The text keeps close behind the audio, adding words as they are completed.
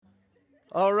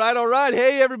All right, all right.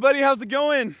 Hey, everybody, how's it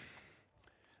going?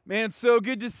 Man, it's so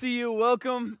good to see you.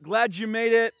 Welcome. Glad you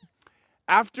made it.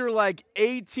 After like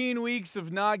 18 weeks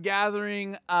of not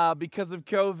gathering because of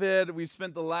COVID, we've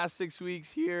spent the last 6 weeks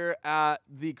here at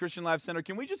the Christian Life Center.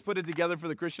 Can we just put it together for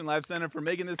the Christian Life Center for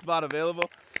making this spot available?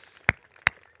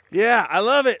 Yeah, I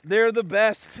love it. They're the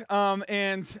best.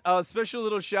 And a special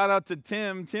little shout out to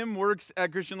Tim. Tim works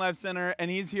at Christian Life Center, and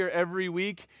he's here every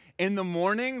week in the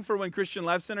morning for when Christian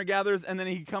Life Center gathers, and then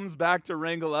he comes back to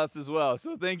wrangle us as well.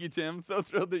 So thank you, Tim. So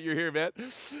thrilled that you're here, man.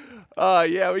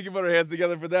 Yeah, we can put our hands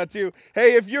together for that too.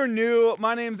 Hey, if you're new,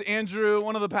 my name's Andrew,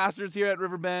 one of the pastors here at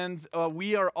Riverbend.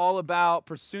 We are all about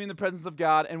pursuing the presence of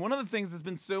God, and one of the things that's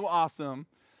been so awesome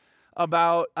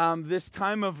about this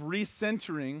time of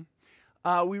recentering,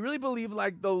 we really believe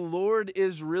like the Lord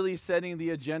is really setting the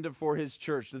agenda for his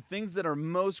church. The things that are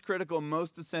most critical,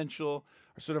 most essential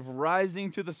are sort of rising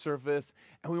to the surface,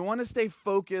 and we want to stay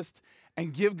focused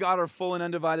and give God our full and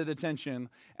undivided attention.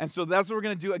 And so that's what we're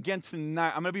going to do again tonight.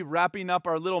 I'm going to be wrapping up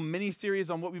our little mini-series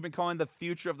on what we've been calling the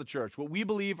future of the church. What we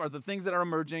believe are the things that are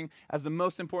emerging as the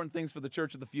most important things for the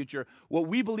church of the future. What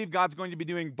we believe God's going to be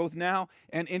doing both now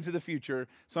and into the future.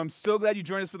 So I'm so glad you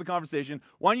joined us for the conversation.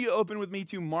 Why don't you open with me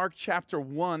to Mark chapter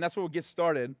 1. That's where we'll get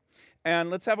started. And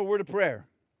let's have a word of prayer.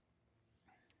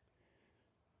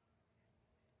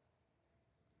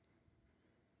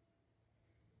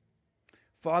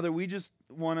 Father, we just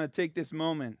want to take this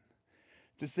moment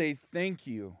to say thank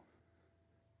you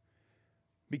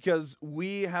because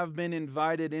we have been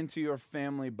invited into your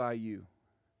family by you.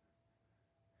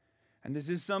 And this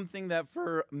is something that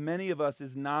for many of us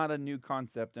is not a new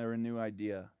concept or a new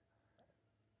idea.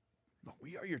 But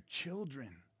we are your children.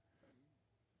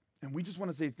 And we just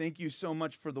want to say thank you so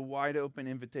much for the wide open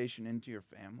invitation into your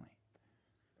family.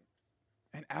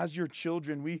 And as your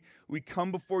children, we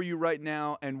come before you right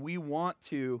now, and we want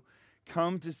to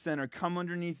come to center, come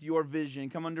underneath your vision,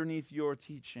 come underneath your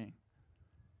teaching.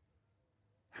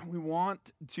 And we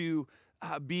want to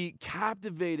be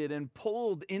captivated and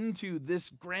pulled into this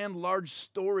grand, large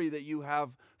story that you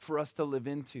have for us to live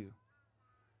into.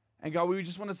 And God, we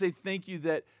just want to say thank you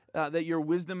that your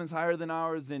wisdom is higher than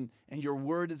ours, and your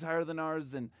word is higher than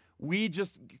ours. And we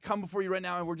just come before you right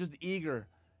now, and we're just eager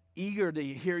to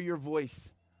hear your voice,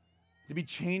 to be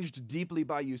changed deeply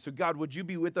by you. So God, would you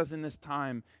be with us in this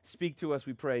time? Speak to us,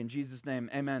 we pray. In Jesus'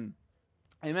 name, amen.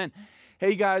 Amen.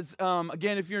 Hey guys,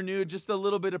 again, if you're new, just a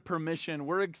little bit of permission.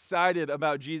 We're excited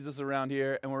about Jesus around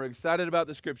here, and we're excited about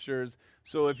the scriptures.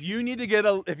 So if you need to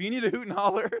hoot and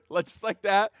holler, let's just like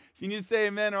that. If you need to say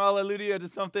amen or hallelujah to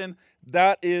something,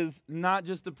 that is not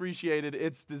just appreciated,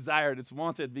 it's desired, it's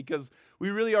wanted, because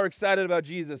we really are excited about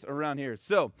Jesus around here.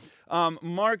 So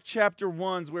Mark chapter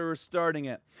 1 is where we're starting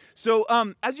it. So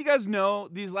as you guys know,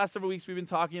 these last several weeks we've been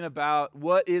talking about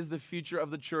what is the future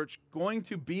of the church going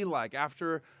to be like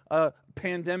after a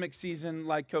pandemic season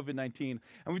like COVID-19.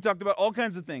 And we talked about all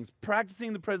kinds of things.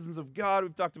 Practicing the presence of God.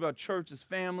 We've talked about church as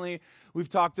family. We've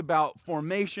talked about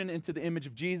formation into the image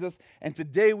of Jesus. And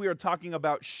today we are talking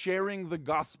about sharing the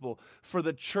gospel. For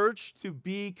the church to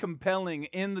be compelling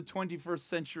in the 21st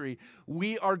century,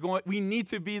 we need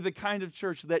to be the kind of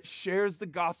church that shares the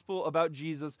gospel about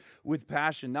Jesus with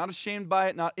passion. Not ashamed by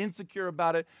it, not insecure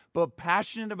about it, but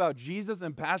passionate about Jesus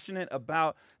and passionate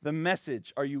about the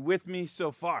message. Are you with me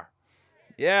so far?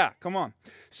 Yeah, come on.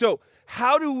 So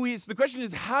the question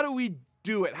is, how do we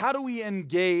do it? How do we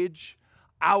engage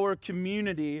our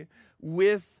community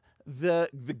with the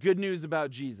good news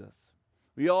about Jesus?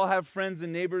 We all have friends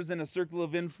and neighbors in a circle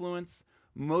of influence,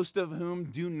 most of whom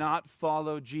do not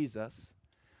follow Jesus.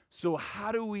 So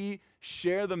how do we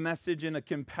share the message in a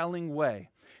compelling way?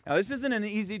 Now, this isn't an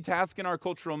easy task in our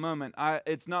cultural moment.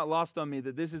 It's not lost on me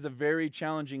that this is a very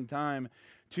challenging time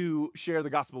to share the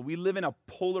gospel. We live in a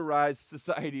polarized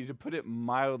society, to put it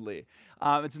mildly.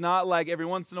 It's not like every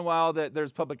once in a while that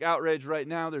there's public outrage. Right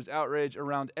now, there's outrage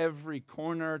around every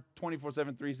corner,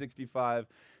 24/7, 365.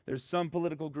 There's some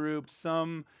political group,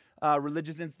 some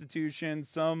religious institution,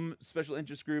 some special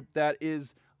interest group that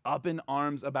is up in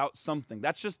arms about something.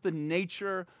 That's just the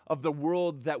nature of the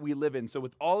world that we live in. So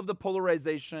with all of the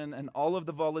polarization and all of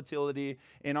the volatility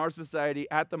in our society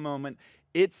at the moment,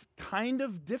 it's kind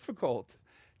of difficult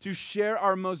to share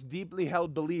our most deeply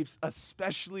held beliefs,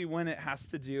 especially when it has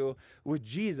to do with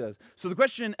Jesus. So the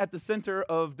question at the center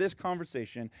of this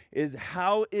conversation is,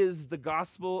 how is the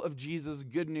gospel of Jesus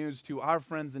good news to our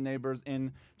friends and neighbors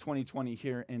in 2020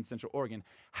 here in Central Oregon?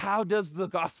 How does the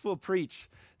gospel preach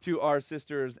to our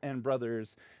sisters and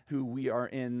brothers who we are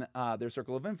in their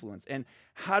circle of influence? And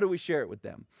how do we share it with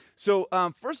them? So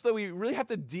first, though, we really have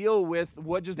to deal with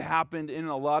what just happened in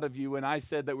a lot of you when I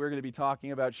said that we're going to be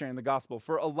talking about sharing the gospel.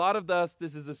 For a lot of us,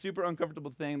 this is a super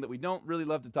uncomfortable thing that we don't really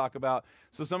love to talk about.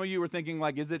 So some of you were thinking,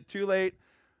 like, is it too late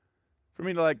for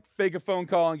me to like fake a phone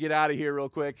call and get out of here real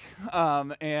quick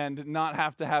and not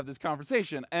have to have this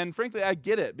conversation? And frankly, I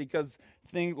get it, because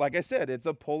like I said, it's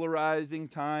a polarizing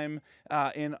time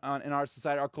in our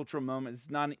society, our cultural moment. It's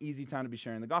not an easy time to be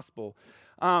sharing the gospel.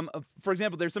 For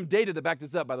example, there's some data to back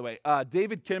this up, by the way.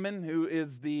 David Kinnaman, who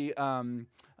is the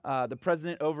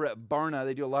president over at Barna,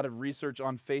 they do a lot of research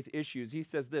on faith issues. He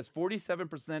says this: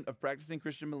 47% of practicing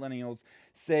Christian millennials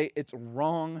say it's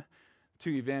wrong to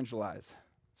evangelize.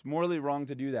 It's morally wrong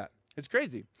to do that. It's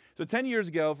crazy. So 10 years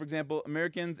ago, for example,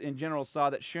 Americans in general saw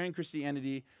that sharing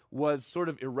Christianity was sort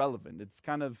of irrelevant. It's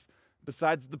kind of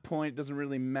besides the point, it doesn't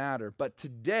really matter. But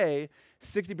today,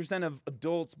 60% of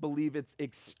adults believe it's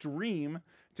extreme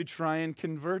to try and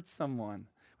convert someone,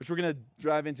 which we're going to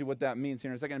dive into what that means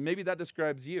here in a second. And maybe that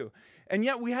describes you. And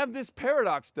yet we have this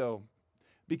paradox, though,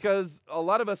 because a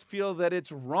lot of us feel that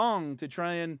it's wrong to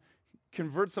try and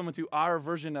convert someone to our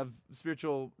version of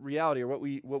spiritual reality, or what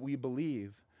we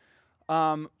believe.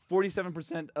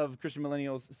 47% of Christian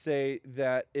millennials say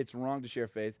that it's wrong to share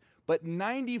faith, but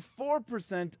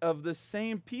 94% of the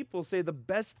same people say the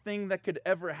best thing that could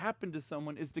ever happen to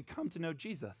someone is to come to know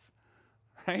Jesus,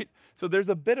 right? So there's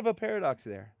a bit of a paradox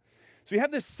there. So you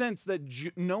have this sense that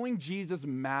knowing Jesus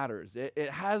matters. It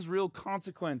has real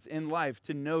consequence in life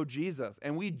to know Jesus.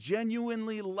 And we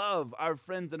genuinely love our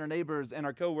friends and our neighbors and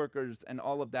our coworkers and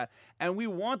all of that. And we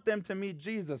want them to meet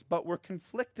Jesus, but we're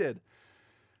conflicted.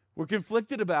 We're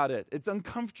conflicted about it. It's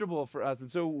uncomfortable for us. And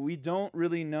so we don't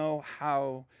really know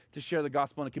how to share the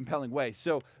gospel in a compelling way.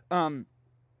 So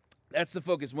that's the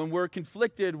focus. When we're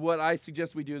conflicted, what I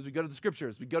suggest we do is we go to the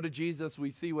scriptures. We go to Jesus.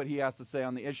 We see what he has to say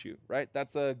on the issue, right?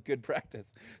 That's a good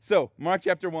practice. So Mark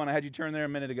chapter 1, I had you turn there a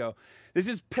minute ago. This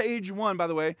is page 1, by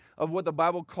the way, of what the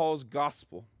Bible calls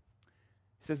gospel.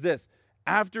 It says this: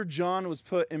 after John was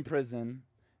put in prison,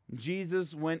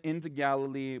 Jesus went into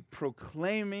Galilee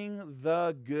proclaiming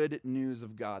the good news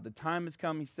of God. The time has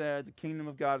come, he said. The kingdom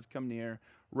of God has come near.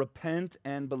 Repent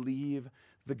and believe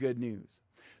the good news.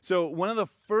 So one of the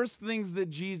first things that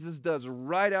Jesus does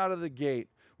right out of the gate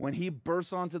when he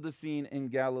bursts onto the scene in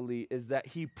Galilee is that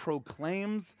he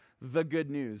proclaims the good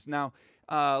news. Now,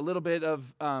 a little bit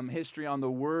of history on the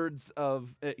words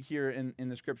of it here in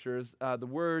the scriptures. The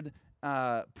word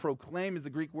proclaim is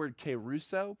the Greek word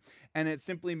kerusso, and it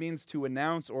simply means to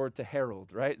announce or to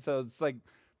herald, right? So it's like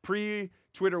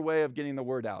pre-Twitter way of getting the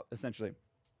word out, essentially.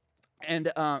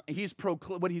 And what he's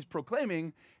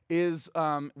proclaiming is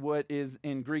what is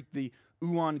in Greek the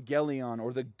euangelion,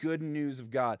 or the good news of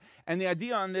God. And the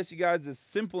idea on this, you guys, is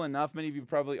simple enough. Many of you are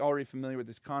probably already familiar with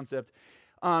this concept.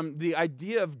 The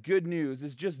idea of good news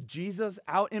is just Jesus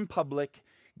out in public,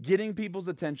 getting people's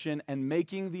attention and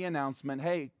making the announcement,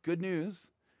 hey, good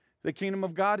news, the kingdom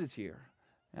of God is here.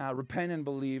 Repent and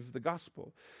believe the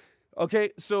gospel. Okay,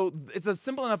 so it's a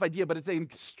simple enough idea, but it's an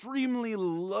extremely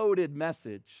loaded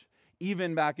message,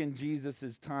 even back in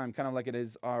Jesus' time, kind of like it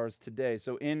is ours today.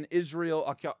 So in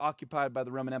Israel, occupied by the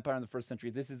Roman Empire in the first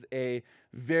century, this is a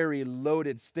very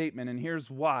loaded statement, and here's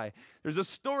why. There's a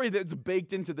story that's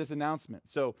baked into this announcement.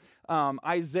 So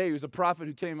Isaiah, who's a prophet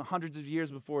who came hundreds of years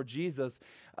before Jesus,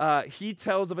 he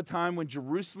tells of a time when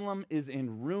Jerusalem is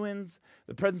in ruins.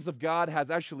 The presence of God has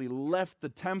actually left the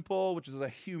temple, which is a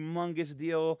humongous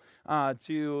deal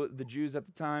to the Jews at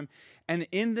the time. And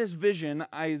in this vision,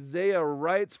 Isaiah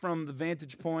writes from the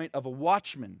vantage point of a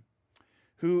watchman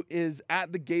who is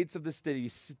at the gates of the city,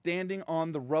 standing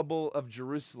on the rubble of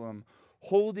Jerusalem,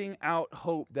 holding out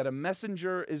hope that a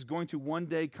messenger is going to one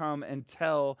day come and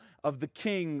tell of the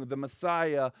king, the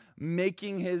Messiah,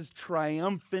 making his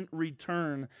triumphant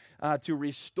return to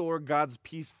restore God's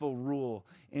peaceful rule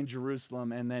in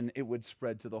Jerusalem, and then it would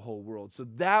spread to the whole world. So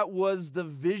that was the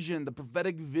vision, the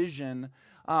prophetic vision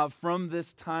from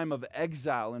this time of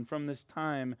exile and from this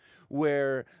time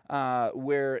where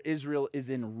Israel is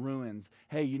in ruins.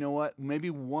 Hey, you know what? Maybe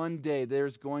one day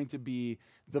there's going to be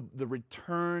the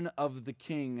return of the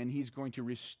king, and he's going to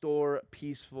restore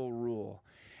peaceful rule.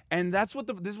 And this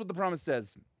is what the promise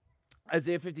says.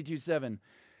 Isaiah 52:7.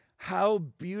 How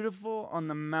beautiful on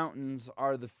the mountains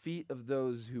are the feet of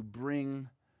those who bring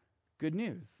good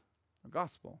news, or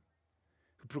gospel,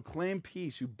 who proclaim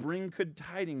peace, who bring good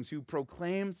tidings, who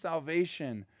proclaim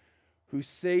salvation, who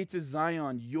say to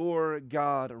Zion, your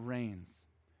God reigns.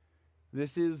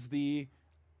 This is the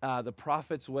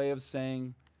prophet's way of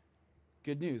saying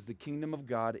good news. The kingdom of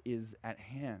God is at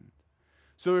hand.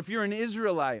 So if you're an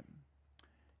Israelite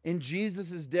in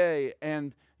Jesus' day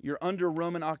and you're under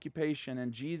Roman occupation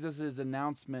and Jesus'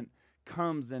 announcement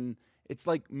comes and it's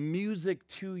like music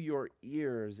to your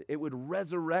ears, it would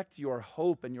resurrect your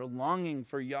hope and your longing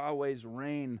for Yahweh's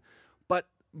reign.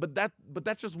 But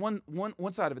that's just one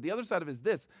side of it. The other side of it is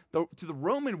this. To the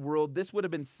Roman world, this would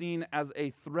have been seen as a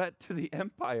threat to the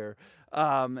empire.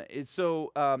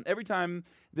 Every time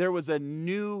there was a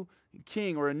new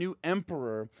king or a new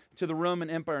emperor to the Roman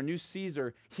Empire, a new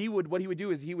Caesar, what he would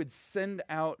do is he would send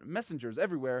out messengers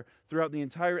everywhere throughout the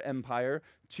entire empire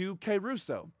to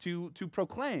Keruso, to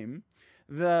proclaim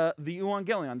the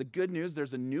euangelion, the good news.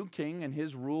 There's a new king and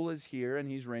his rule is here and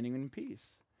he's reigning in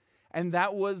peace. And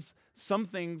that was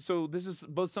something, so this is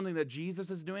both something that Jesus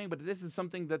is doing, but this is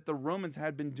something that the Romans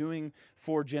had been doing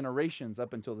for generations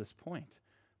up until this point,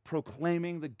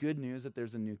 proclaiming the good news that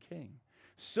there's a new king.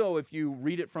 So if you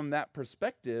read it from that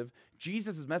perspective,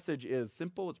 Jesus' message is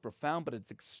simple, it's profound, but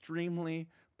it's extremely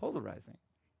polarizing.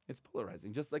 It's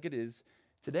polarizing, just like it is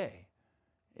today.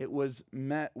 It was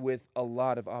met with a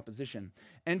lot of opposition.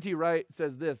 N.T. Wright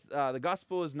says this, the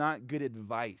gospel is not good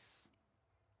advice.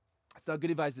 It's not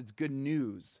good advice, it's good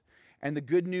news. And the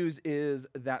good news is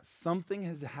that something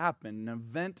has happened, an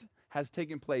event has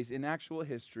taken place in actual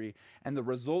history, and the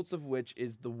results of which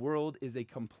is the world is a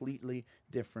completely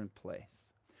different place.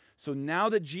 So now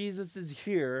that Jesus is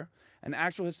here, an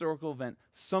actual historical event,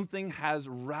 something has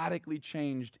radically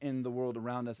changed in the world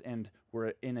around us, and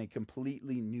we're in a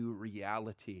completely new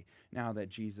reality now that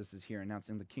Jesus is here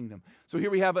announcing the kingdom. So here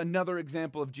we have another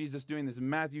example of Jesus doing this in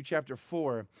Matthew chapter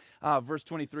 4, verse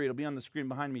 23. It'll be on the screen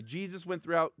behind me. Jesus went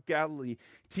throughout Galilee,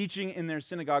 teaching in their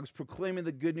synagogues, proclaiming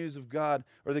the good news of God,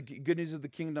 or the good news of the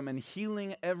kingdom, and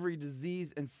healing every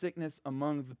disease and sickness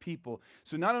among the people.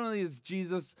 So not only is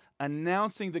Jesus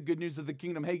announcing the good news of the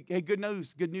kingdom, hey, good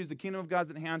news, the kingdom of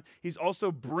God's at hand, he's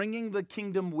also bringing the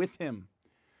kingdom with him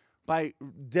by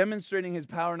demonstrating his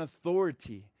power and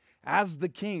authority as the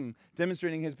king,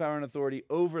 demonstrating his power and authority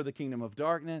over the kingdom of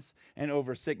darkness and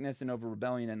over sickness and over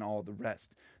rebellion and all the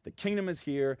rest. The kingdom is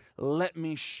here. Let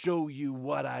me show you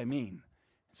what I mean.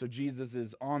 So Jesus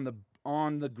is on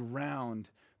the ground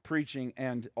preaching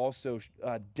and also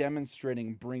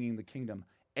demonstrating bringing the kingdom.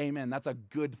 Amen. That's a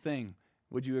good thing.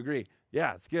 Would you agree?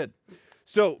 Yeah, it's good.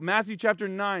 So Matthew chapter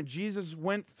 9, Jesus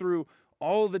went through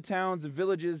all the towns and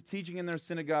villages, teaching in their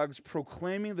synagogues,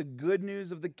 proclaiming the good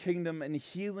news of the kingdom and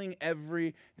healing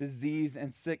every disease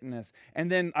and sickness. And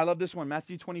then, I love this one,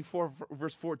 Matthew 24,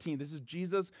 verse 14. This is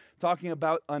Jesus talking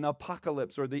about an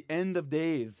apocalypse or the end of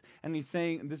days. And he's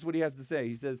saying, this is what he has to say.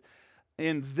 He says,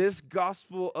 and this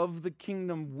gospel of the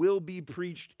kingdom will be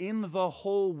preached in the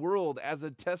whole world as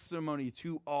a testimony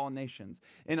to all nations.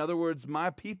 In other words, my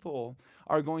people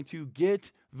are going to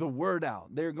get the word out.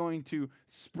 They're going to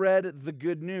spread the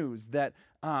good news that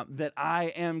I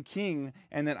am king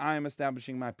and that I am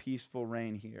establishing my peaceful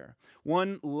reign here.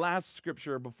 One last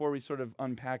scripture before we sort of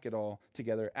unpack it all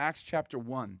together. Acts chapter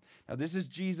 1. Now this is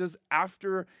Jesus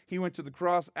after he went to the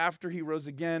cross, after he rose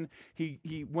again.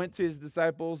 He went to his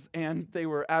disciples and they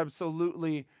were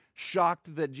absolutely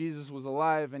shocked that Jesus was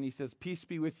alive, and he says, peace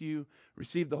be with you,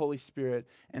 receive the Holy Spirit.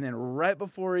 And then right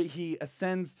before he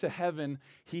ascends to heaven,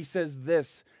 he says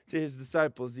this to his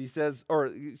disciples. He says, a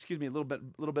little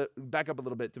bit, back up a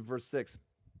little bit to verse 6.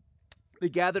 They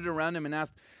gathered around him and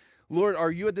asked, Lord,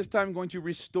 are you at this time going to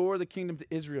restore the kingdom to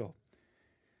Israel?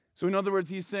 So in other words,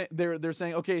 they're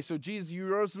saying, okay, so Jesus, you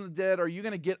rose from the dead. Are you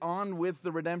going to get on with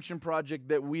the redemption project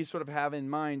that we sort of have in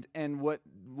mind? And what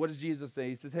does Jesus say?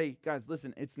 He says, hey, guys,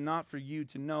 listen, it's not for you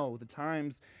to know the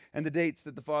times and the dates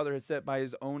that the Father has set by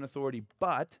his own authority,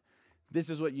 but this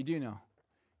is what you do know.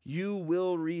 You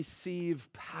will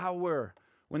receive power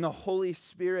when the Holy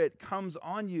Spirit comes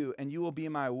on you, and you will be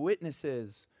my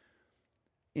witnesses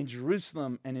in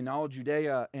Jerusalem and in all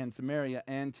Judea and Samaria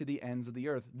and to the ends of the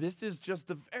earth. This is just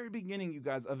the very beginning, you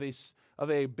guys, of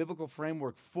a biblical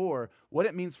framework for what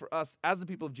it means for us as the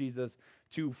people of Jesus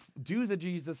to do the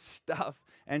Jesus stuff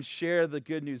and share the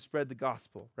good news, spread the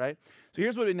gospel, right? So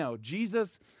here's what we know.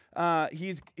 Jesus,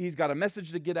 he's got a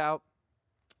message to get out,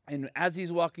 and as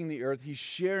he's walking the earth, he's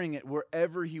sharing it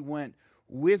wherever he went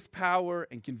with power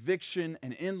and conviction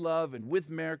and in love and with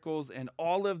miracles and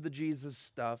all of the Jesus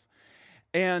stuff.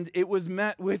 And it was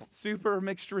met with super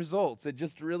mixed results. It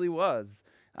just really was.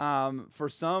 For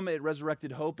some, it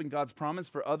resurrected hope in God's promise.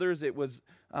 For others, it was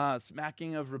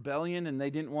smacking of rebellion, and they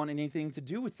didn't want anything to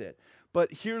do with it.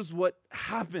 But here's what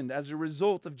happened as a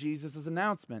result of Jesus'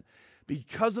 announcement.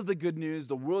 Because of the good news,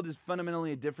 the world is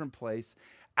fundamentally a different place.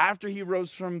 After he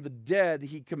rose from the dead,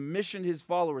 he commissioned his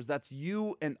followers, that's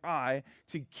you and I,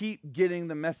 to keep getting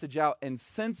the message out. And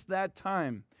since that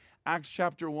time, Acts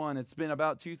chapter 1, it's been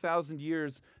about 2,000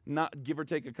 years, not give or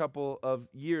take a couple of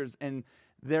years, and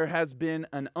there has been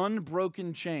an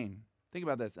unbroken chain. Think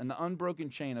about this, an unbroken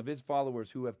chain of his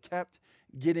followers who have kept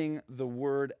getting the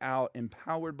word out,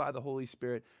 empowered by the Holy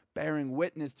Spirit, bearing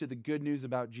witness to the good news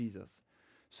about Jesus.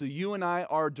 So you and I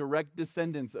are direct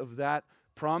descendants of that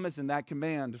promise and that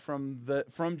command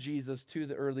from Jesus to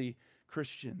the early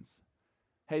Christians.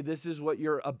 Hey, this is what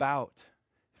you're about.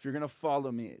 If you're going to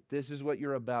follow me, this is what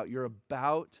you're about. You're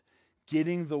about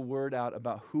getting the word out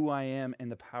about who I am and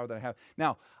the power that I have.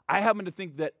 Now, I happen to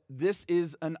think that this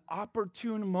is an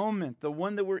opportune moment, the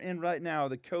one that we're in right now,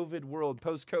 the COVID world,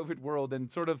 post-COVID world, and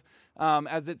sort of,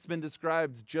 as it's been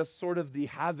described, just sort of the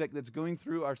havoc that's going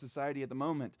through our society at the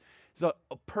moment. It's a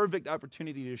perfect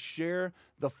opportunity to share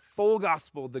the full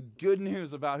gospel, the good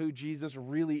news about who Jesus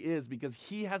really is, because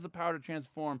he has the power to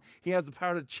transform. He has the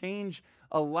power to change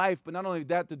a life, but not only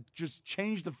that, to just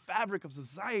change the fabric of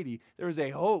society. There is a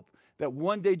hope that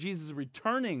one day Jesus is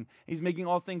returning. He's making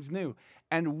all things new.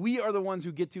 And we are the ones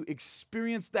who get to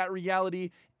experience that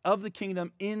reality of the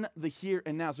kingdom in the here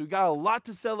and now. So we've got a lot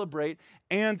to celebrate,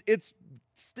 and it's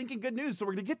stinking good news. So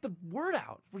we're going to get the word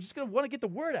out. We're just going to want to get the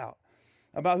word out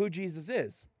about who Jesus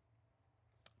is.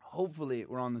 Hopefully,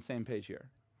 we're on the same page here.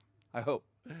 I hope.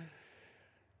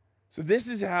 So this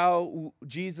is how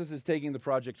Jesus is taking the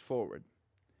project forward.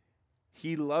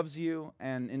 He loves you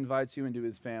and invites you into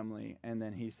his family, and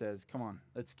then he says, come on,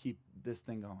 let's keep this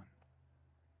thing going.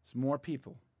 There's more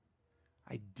people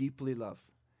I deeply love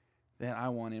that I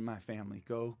want in my family.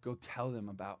 Go tell them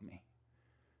about me.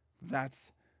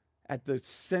 That's at the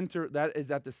center, that is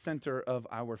at the center of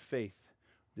our faith.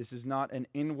 This is not an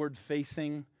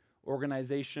inward-facing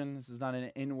organization. This is not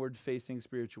an inward-facing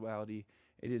spirituality.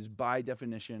 It is by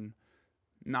definition,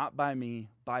 not by me,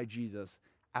 by Jesus,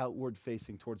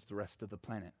 outward-facing towards the rest of the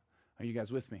planet. Are you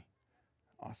guys with me?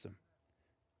 Awesome.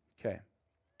 Okay.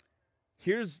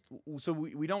 So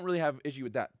we don't really have issue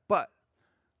with that, but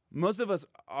most of us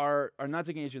are not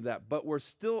taking issue with that, but we're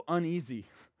still uneasy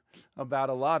about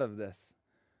a lot of this.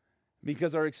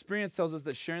 Because our experience tells us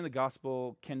that sharing the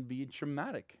gospel can be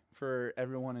traumatic for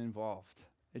everyone involved.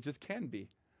 It just can be.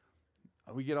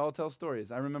 We could all tell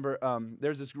stories. I remember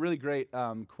there's this really great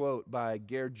quote by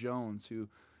Gare Jones, who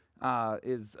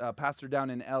is a pastor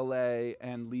down in L.A.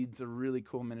 and leads a really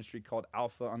cool ministry called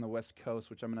Alpha on the West Coast,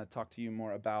 which I'm going to talk to you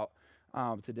more about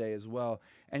today as well.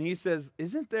 And he says,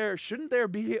 shouldn't there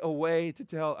be a way to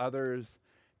tell others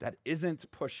that isn't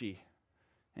pushy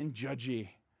and judgy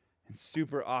and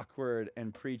super awkward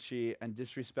and preachy and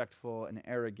disrespectful and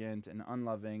arrogant and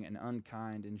unloving and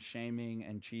unkind and shaming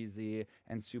and cheesy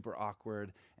and super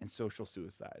awkward and social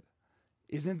suicide?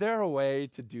 Isn't there a way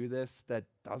to do this that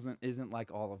isn't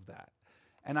like all of that?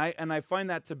 And I find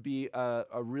that to be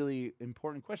a really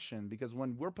important question, because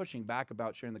when we're pushing back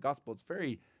about sharing the gospel,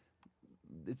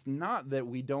 it's not that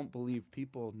we don't believe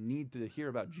people need to hear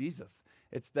about Jesus.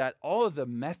 It's that all of the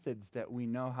methods that we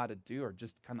know how to do are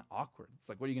just kind of awkward. It's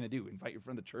like, what are you going to do? Invite your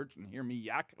friend to church and hear me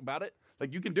yak about it?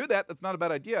 Like, you can do that. That's not a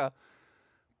bad idea.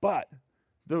 But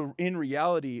in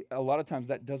reality, a lot of times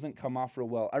that doesn't come off real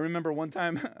well. I remember one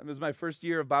time, it was my first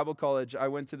year of Bible college. I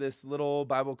went to this little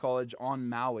Bible college on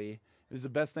Maui. It was the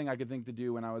best thing I could think to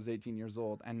do when I was 18 years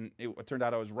old, and it turned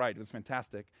out I was right. It was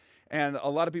fantastic. And a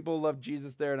lot of people loved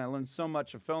Jesus there, and I learned so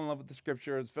much. I fell in love with the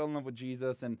scriptures, fell in love with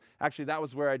Jesus, and actually that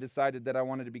was where I decided that I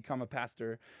wanted to become a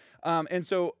pastor. But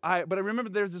I remember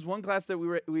there's this one class that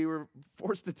we were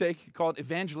forced to take called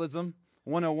Evangelism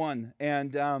 101.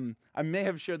 And I may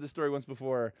have shared this story once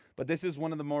before, but this is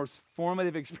one of the most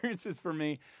formative experiences for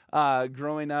me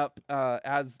growing up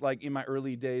as like in my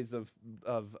early days of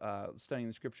studying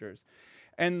the scriptures.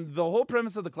 And the whole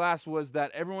premise of the class was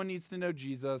that everyone needs to know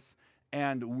Jesus,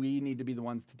 and we need to be the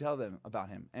ones to tell them about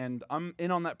him. And I'm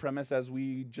in on that premise, as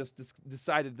we just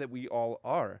decided that we all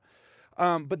are.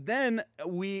 But then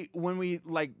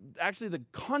actually the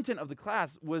content of the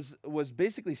class was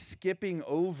basically skipping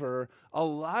over a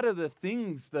lot of the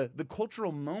things, the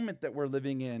cultural moment that we're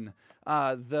living in,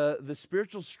 the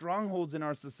spiritual strongholds in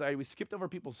our society. We skipped over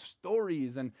people's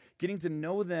stories and getting to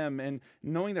know them and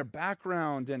knowing their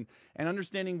background and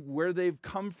understanding where they've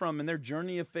come from and their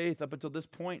journey of faith up until this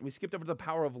point. We skipped over the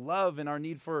power of love and our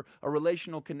need for a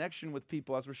relational connection with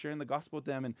people as we're sharing the gospel with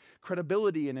them, and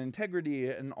credibility and integrity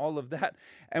and all of that. that.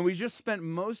 And we just spent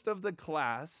most of the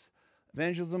class,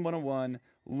 Evangelism 101,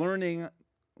 learning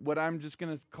what I'm just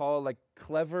going to call like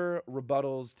clever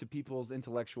rebuttals to people's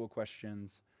intellectual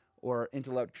questions or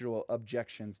intellectual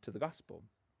objections to the gospel.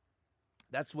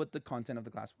 That's what the content of the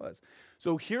class was.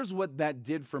 So here's what that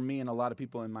did for me and a lot of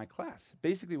people in my class.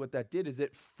 Basically what that did is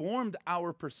it formed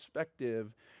our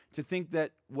perspective to think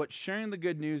that what sharing the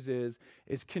good news is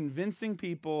convincing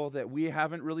people that we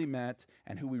haven't really met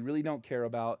and who we really don't care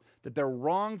about, that they're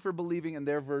wrong for believing in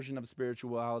their version of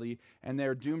spirituality and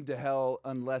they're doomed to hell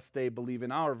unless they believe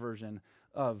in our version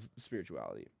of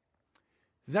spirituality.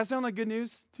 Does that sound like good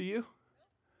news to you?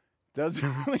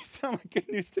 Doesn't really sound like good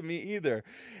news to me either.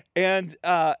 And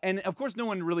of course, no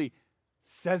one really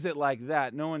says it like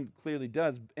that. No one clearly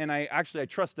does. And I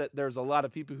trust that there's a lot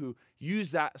of people who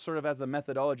use that sort of as a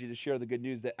methodology to share the good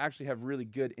news that actually have really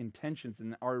good intentions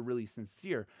and are really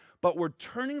sincere. But we're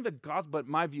turning the gospel, but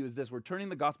my view is this, we're turning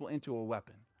the gospel into a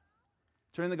weapon.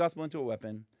 Turning the gospel into a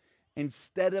weapon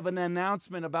instead of an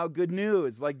announcement about good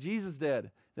news like Jesus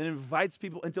did that invites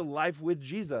people into life with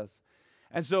Jesus.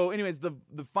 And so anyways, the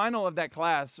final of that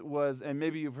class was, and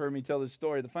maybe you've heard me tell this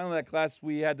story, the final of that class,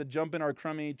 we had to jump in our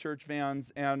crummy church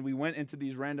vans, and we went into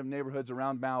these random neighborhoods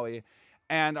around Maui,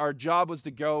 and our job was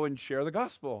to go and share the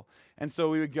gospel. And so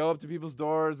we would go up to people's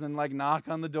doors and like knock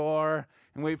on the door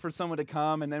and wait for someone to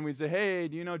come, and then we'd say, hey,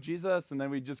 do you know Jesus? And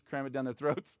then we'd just cram it down their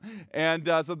throats. And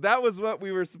so that was what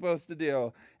we were supposed to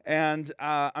do. And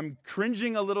I'm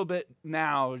cringing a little bit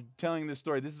now telling this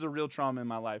story. This is a real trauma in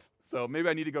my life. So maybe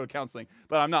I need to go to counseling,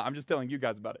 but I'm not. I'm just telling you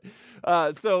guys about it.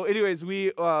 So anyways, I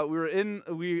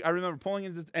remember pulling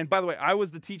into this, and by the way, I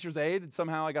was the teacher's aide, and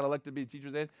somehow I got elected to be the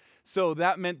teacher's aide. So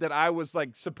that meant that I was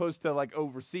like supposed to like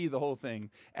oversee the whole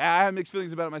thing. And I have mixed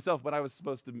feelings about it myself, but I was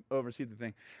supposed to oversee the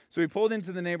thing. So we pulled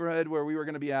into the neighborhood where we were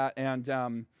going to be at,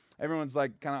 and everyone's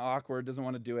like kind of awkward, doesn't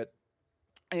want to do it.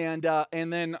 And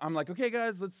then I'm like, okay,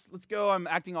 guys, let's go. I'm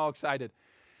acting all excited,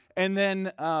 and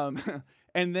then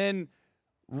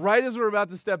right as we're about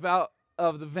to step out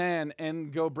of the van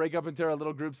and go break up into our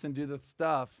little groups and do the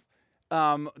stuff,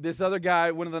 this other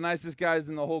guy, one of the nicest guys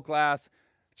in the whole class,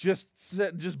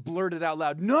 just blurted out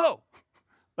loud, no!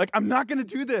 Like, I'm not going to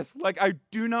do this. Like, I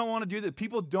do not want to do this.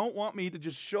 People don't want me to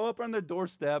just show up on their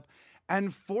doorstep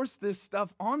and force this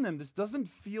stuff on them. This doesn't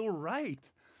feel right.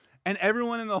 And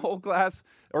everyone in the whole class,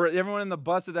 or everyone in the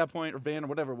bus at that point, or van, or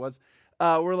whatever it was,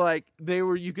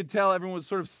 you could tell everyone was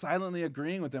sort of silently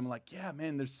agreeing with them. Like, yeah,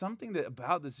 man, there's something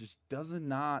about this just does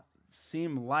not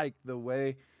seem like the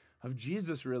way of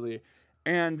Jesus, really.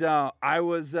 And I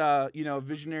was, a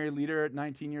visionary leader at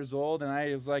 19 years old. And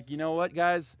I was like, you know what,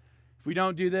 guys? If we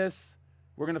don't do this,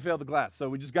 we're going to fail the class. So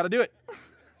we just got to do it.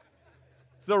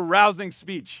 It's a rousing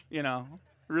speech,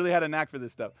 Really had a knack for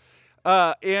this stuff.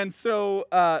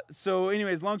 So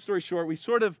anyways, long story short, we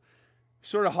sort of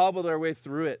hobbled our way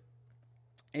through it.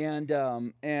 And he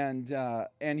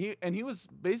was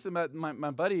basically,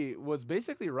 my buddy was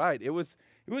basically right. It was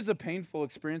a painful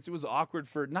experience. It was awkward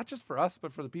for not just for us,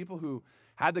 but for the people who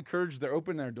had the courage to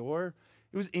open their door.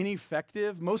 It was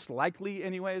ineffective, most likely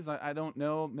anyways. I don't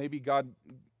know. Maybe God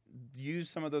used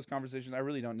some of those conversations. I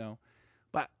really don't know.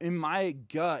 But in my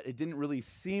gut, it didn't really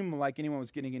seem like anyone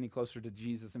was getting any closer to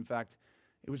Jesus. In fact,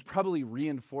 it was probably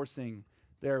reinforcing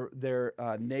their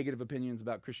negative opinions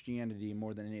about Christianity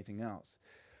more than anything else.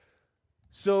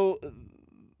 So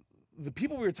the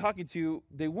people we were talking to,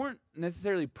 they weren't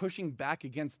necessarily pushing back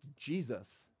against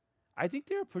Jesus. I think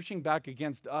they were pushing back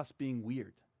against us being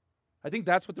weird. I think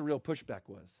that's what the real pushback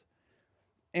was.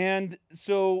 And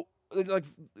so, like,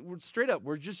 straight up,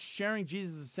 we're just sharing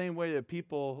Jesus the same way that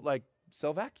people, like,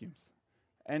 sell vacuums.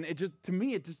 And it just, to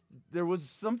me, there was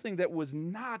something that was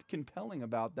not compelling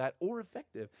about that or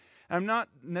effective. And I'm not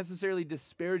necessarily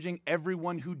disparaging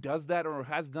everyone who does that or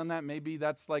has done that. Maybe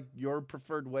that's like your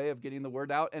preferred way of getting the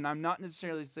word out. And I'm not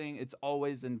necessarily saying it's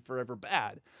always and forever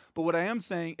bad. But what I am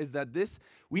saying is that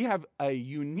we have a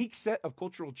unique set of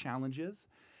cultural challenges.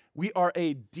 We are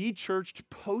a de-churched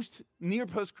near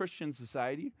post-Christian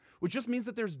society, which just means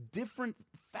that there's different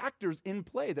factors in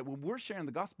play. That when we're sharing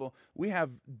the gospel, we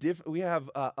have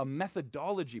a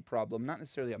methodology problem, not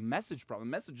necessarily a message problem.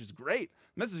 The message is great.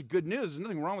 The message is good news. There's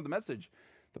nothing wrong with the message.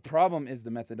 The problem is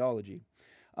the methodology.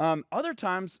 Other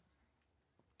times,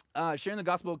 sharing the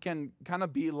gospel can kind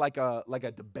of be like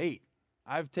a debate.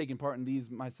 I've taken part in these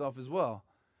myself as well.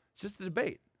 It's just a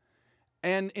debate.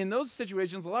 And in those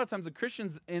situations, a lot of times the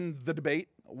Christians in the debate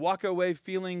walk away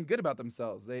feeling good about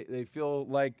themselves. They feel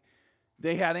like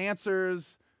they had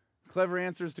answers, clever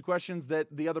answers to questions that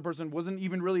the other person wasn't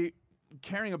even really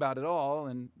caring about at all,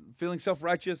 and feeling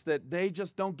self-righteous that they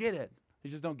just don't get it. They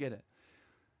just don't get it.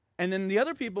 And then the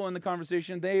other people in the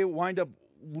conversation, they wind up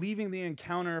leaving the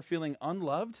encounter feeling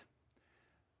unloved,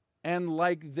 and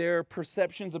like their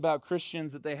perceptions about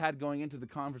Christians that they had going into the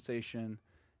conversation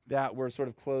that were sort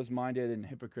of closed-minded and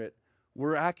hypocrite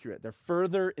were accurate. They're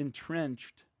further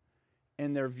entrenched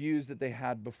in their views that they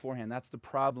had beforehand. That's the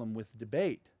problem with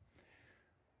debate.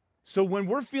 So when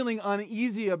we're feeling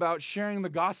uneasy about sharing the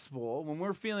gospel, when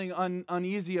we're feeling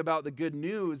uneasy about the good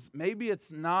news, maybe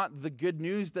it's not the good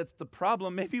news that's the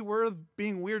problem. Maybe we're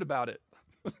being weird about it.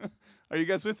 Are you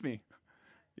guys with me?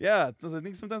 Yeah, I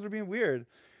think sometimes we're being weird.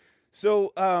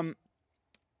 So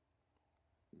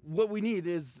what we need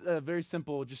is a very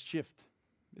simple, just shift.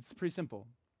 It's pretty simple.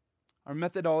 Our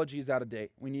methodology is out of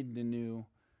date. We need a new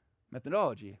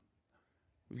methodology.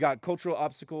 We've got cultural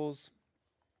obstacles,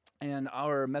 and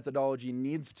our methodology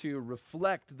needs to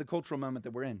reflect the cultural moment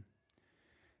that we're in.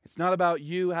 It's not about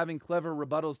you having clever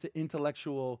rebuttals to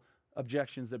intellectual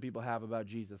objections that people have about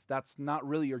Jesus. That's not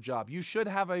really your job. You should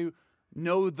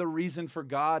know the reason for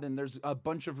God, and there's a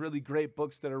bunch of really great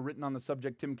books that are written on the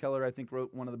subject. Tim Keller, I think,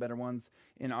 wrote one of the better ones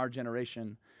in our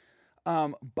generation.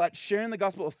 But sharing the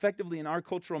gospel effectively in our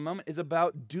cultural moment is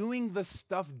about doing the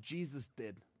stuff Jesus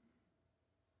did.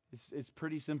 It's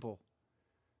pretty simple.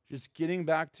 Just getting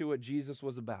back to what Jesus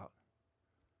was about.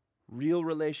 Real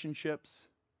relationships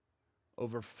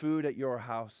over food at your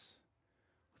house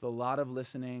with a lot of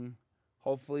listening,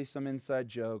 hopefully some inside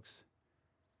jokes,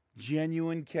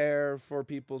 genuine care for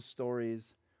people's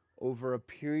stories over a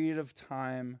period of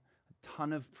time, a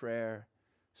ton of prayer,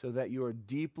 so that you are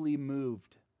deeply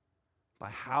moved by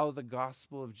how the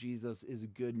gospel of Jesus is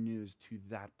good news to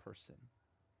that person.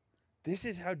 This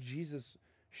is how Jesus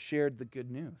shared the good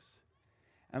news.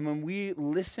 And when we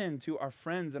listen to our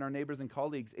friends and our neighbors and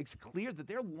colleagues, it's clear that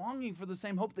they're longing for the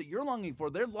same hope that you're longing for.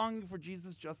 They're longing for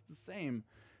Jesus just the same,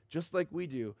 just like we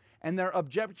do. And their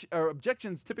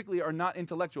objections typically are not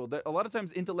intellectual. A lot of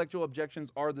times intellectual objections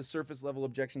are the surface level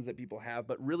objections that people have,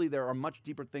 but really there are much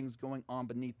deeper things going on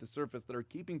beneath the surface that are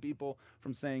keeping people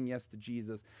from saying yes to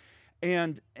Jesus.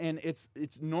 And it's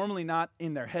normally not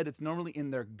in their head, it's normally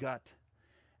in their gut.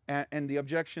 And the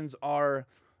objections are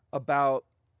about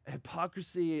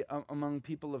hypocrisy among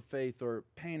people of faith, or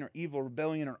pain or evil,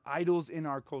 rebellion, or idols in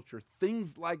our culture.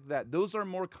 Things like that. Those are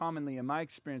more commonly, in my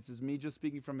experience, is me just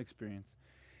speaking from experience,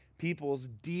 people's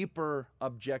deeper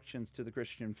objections to the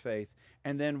Christian faith.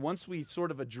 And then once we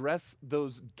sort of address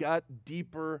those gut,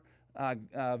 deeper,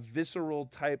 visceral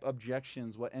type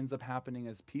objections, what ends up happening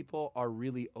is people are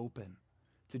really open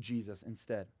to Jesus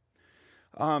instead.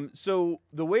 So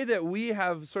the way that we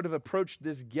have sort of approached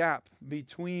this gap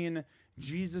between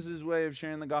Jesus' way of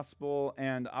sharing the gospel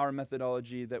and our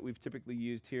methodology that we've typically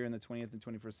used here in the 20th and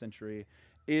 21st century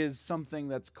is something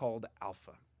that's called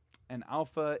Alpha. And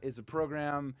Alpha is a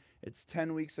program. It's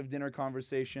 10 weeks of dinner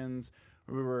conversations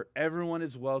where everyone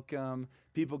is welcome.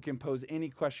 People can pose any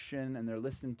question and they're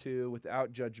listened to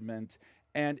without judgment.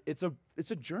 And it's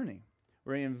a journey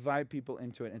where you invite people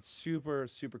into it. It's super,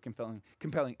 super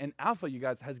compelling. And Alpha, you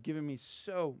guys, has given me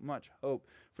so much hope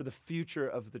for the future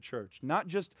of the church. Not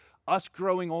just us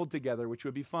growing old together, which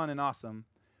would be fun and awesome,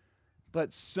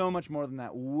 but so much more than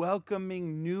that.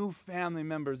 Welcoming new family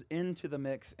members into the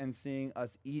mix and seeing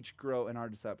us each grow in our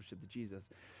discipleship to Jesus.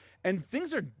 And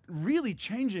things are really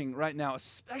changing right now,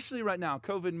 especially right now,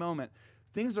 COVID moment.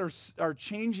 Things are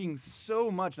changing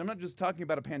so much. And I'm not just talking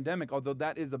about a pandemic, although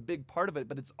that is a big part of it,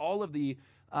 but it's all of the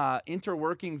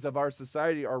interworkings of our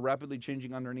society are rapidly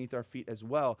changing underneath our feet as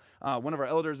well. One of our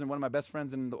elders and one of my best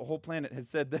friends in the whole planet has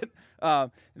said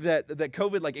that that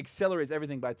COVID like accelerates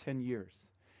everything by 10 years.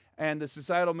 And the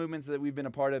societal movements that we've been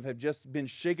a part of have just been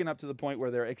shaken up to the point where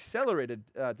they're accelerated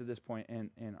to this point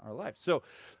in our life. So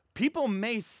people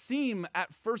may seem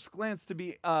at first glance to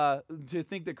be to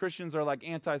think that Christians are like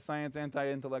anti-science,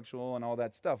 anti-intellectual, and all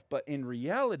that stuff. But in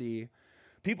reality,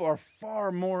 people are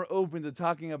far more open to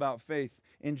talking about faith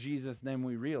in Jesus than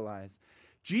we realize.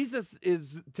 Jesus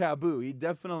is taboo. He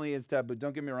definitely is taboo.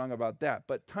 Don't get me wrong about that.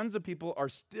 But tons of people are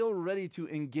still ready to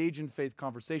engage in faith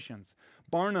conversations.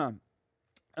 Barna,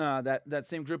 that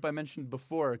same group I mentioned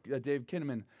before, Dave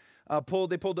Kinnaman,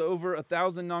 they pulled over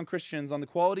 1,000 non-Christians on the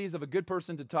qualities of a good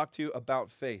person to talk to about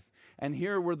faith. And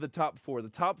here were the top four. The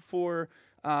top four,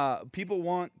 people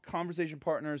want conversation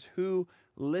partners who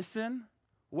listen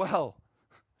well,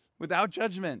 without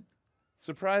judgment.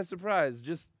 Surprise, surprise.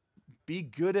 Just be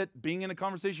good at being in a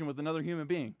conversation with another human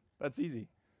being. That's easy.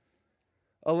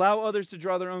 Allow others to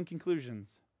draw their own conclusions.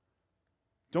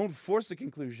 Don't force a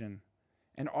conclusion.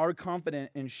 And are confident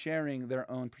in sharing their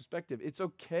own perspective. It's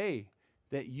okay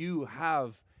that you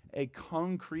have a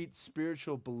concrete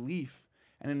spiritual belief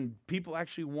And people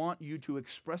actually want you to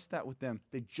express that with them.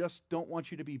 They just don't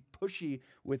want you to be pushy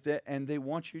with it, and they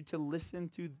want you to listen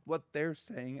to what they're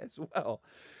saying as well.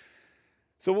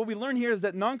 So what we learn here is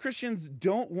that non-Christians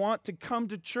don't want to come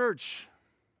to church.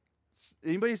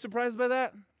 Anybody surprised by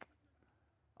that?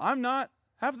 I'm not.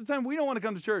 Half the time we don't want to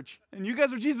come to church, and you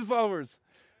guys are Jesus followers.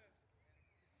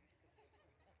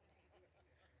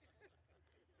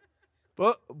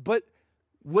 But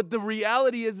what the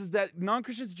reality is that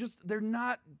non-Christians they're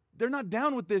not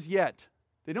down with this yet.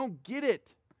 They don't get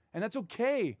it, and that's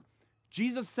okay.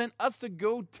 Jesus sent us to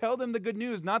go tell them the good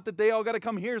news, not that they all got to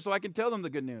come here so I can tell them the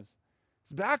good news.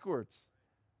 It's backwards.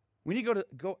 We need to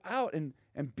go out and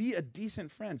be a decent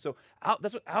friend. So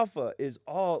that's what Alpha is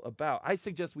all about. I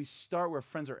suggest we start where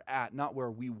friends are at, not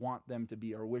where we want them to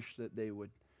be or wish that they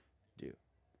would do.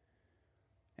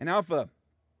 And Alpha,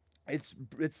 it's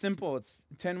simple. It's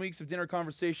 10 weeks of dinner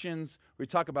conversations where we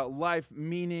talk about life,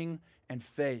 meaning, and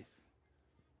faith.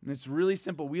 And it's really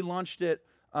simple. We launched it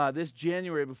this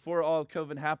January before all of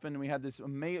COVID happened. We had this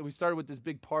amazing. We started with this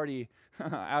big party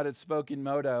out at Spoken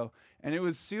Moto, and it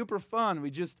was super fun.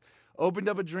 We just opened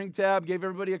up a drink tab, gave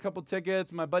everybody a couple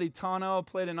tickets. My buddy Tano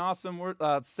played an awesome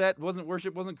set. Wasn't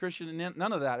worship, wasn't Christian,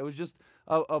 none of that. It was just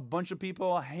a bunch of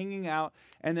people hanging out.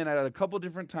 And then at a couple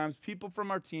different times, people from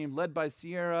our team, led by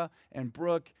Sierra and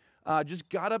Brooke, just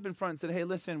got up in front and said, "Hey,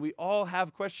 listen, we all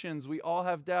have questions. We all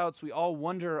have doubts. We all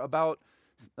wonder about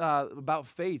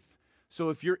faith. So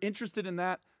if you're interested in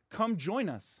that, come join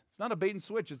us." It's not a bait and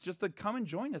switch. It's just come and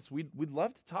join us. We'd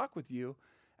love to talk with you,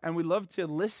 and we'd love to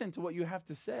listen to what you have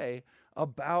to say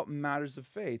about matters of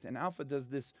faith. And Alpha does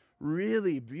this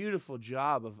really beautiful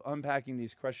job of unpacking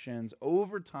these questions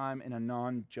over time in a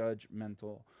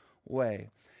non-judgmental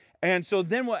way. And so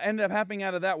then what ended up happening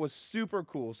out of that was super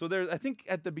cool. So I think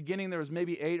at the beginning there was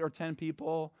maybe 8 or 10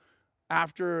 people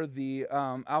after the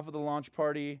Alpha the launch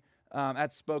party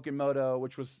at Spoken Moto,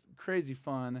 which was crazy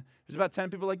fun. There's about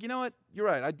 10 people like, you know what? You're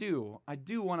right. I do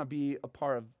want to be a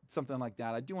part of something like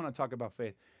that. I do want to talk about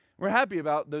faith. We're happy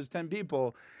about those 10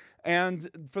 people. And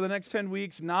for the next 10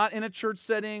 weeks, not in a church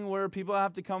setting where people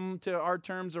have to come to our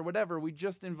terms or whatever, we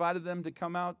just invited them to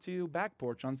come out to Back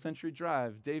Porch on Century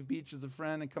Drive. Dave Beach is a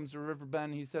friend and comes to River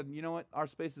Bend. He said, you know what? Our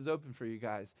space is open for you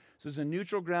guys. So it's a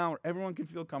neutral ground where everyone can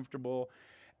feel comfortable.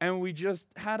 And we just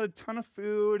had a ton of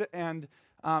food and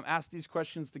asked these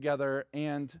questions together,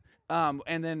 and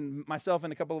then myself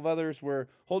and a couple of others were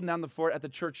holding down the fort at the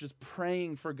church, just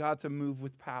praying for God to move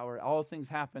with power. All things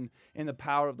happen in the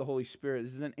power of the Holy Spirit.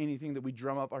 This isn't anything that we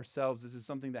drum up ourselves. This is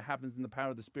something that happens in the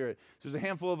power of the Spirit. So there's a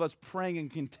handful of us praying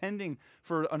and contending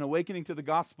for an awakening to the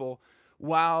gospel,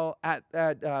 while at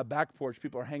Back Porch,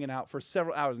 people are hanging out for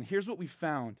several hours. And here's what we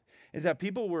found, is that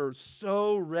people were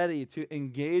so ready to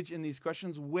engage in these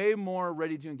questions, way more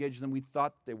ready to engage than we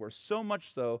thought they were. So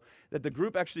much so that the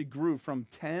group actually grew from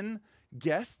 10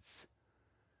 guests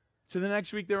to the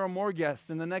next week there were more guests,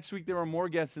 and the next week there were more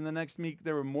guests, and the next week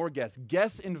there were more guests.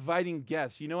 Guests inviting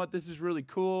guests. You know what? This is really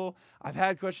cool. I've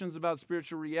had questions about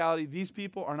spiritual reality. These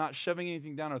people are not shoving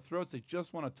anything down our throats. They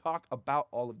just want to talk about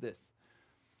all of this,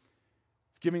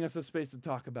 giving us a space to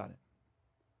talk about it.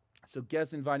 So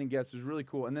guests inviting guests is really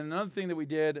cool. And then another thing that we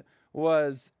did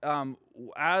was,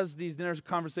 as these dinner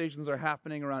conversations are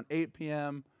happening around 8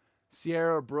 p.m.,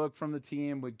 Sierra or Brooke from the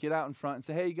team would get out in front and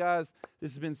say, "Hey, you guys,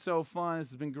 this has been so fun. This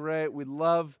has been great. We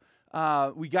love,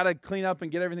 we got to clean up and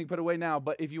get everything put away now.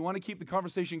 But if you want to keep the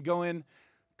conversation going,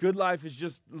 Good Life is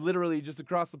just literally just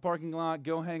across the parking lot.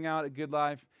 Go hang out at Good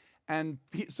Life." And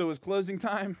so it was closing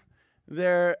time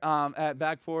there at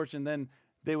Back Porch, and then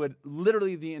they would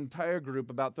literally, the entire group,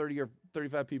 about 30 or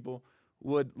 35 people,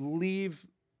 would leave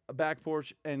a Back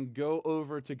Porch and go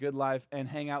over to Good Life and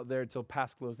hang out there till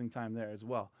past closing time there as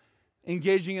well,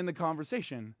 engaging in the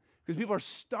conversation, because people are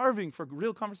starving for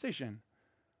real conversation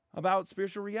about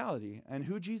spiritual reality and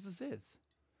who Jesus is.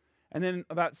 And then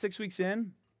about 6 weeks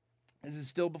in, this is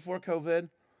still before COVID,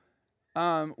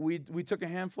 we took a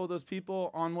handful of those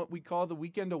people on what we call the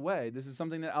weekend away. This is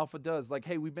something that Alpha does. Like,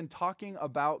 hey, we've been talking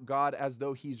about God as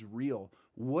though he's real.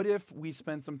 What if we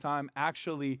spend some time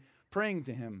actually praying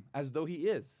to him as though he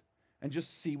is, and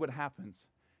just see what happens?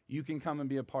 You can come and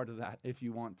be a part of that if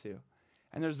you want to.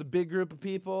 And there's a big group of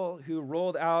people who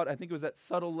rolled out. I think it was at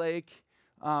Subtle Lake.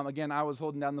 Again, I was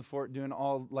holding down the fort,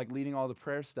 leading all the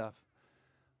prayer stuff.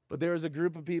 But there was a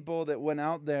group of people that went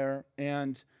out there,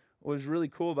 and what was really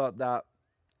cool about that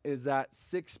is that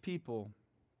 6 people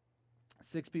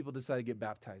decided to get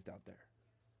baptized out there.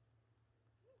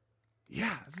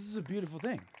 Yeah, this is a beautiful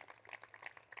thing.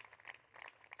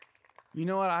 You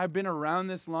know what? I've been around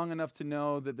this long enough to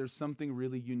know that there's something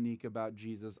really unique about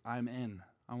Jesus. I'm in.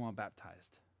 I want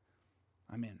baptized.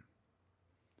 I'm in.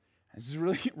 This is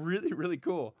really, really, really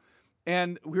cool.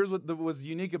 And here's what was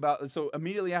unique about it. So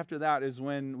immediately after that is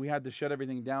when we had to shut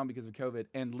everything down because of COVID.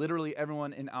 And literally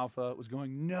everyone in Alpha was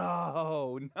going,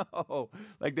 no.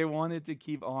 Like they wanted to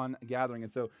keep on gathering.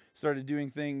 And so started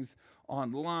doing things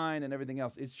online and everything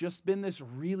else. It's just been this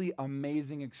really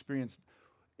amazing experience.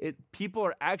 People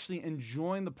are actually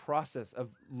enjoying the process of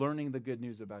learning the good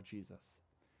news about Jesus.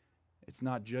 It's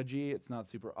not judgy. It's not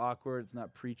super awkward. It's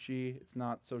not preachy. It's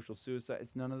not social suicide.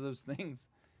 It's none of those things.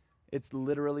 It's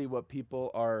literally what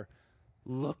people are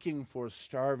looking for,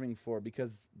 starving for.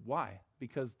 Because why?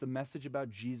 Because the message about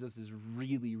Jesus is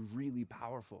really, really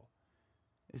powerful.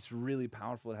 It's really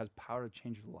powerful. It has power to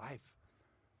change your life.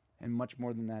 And much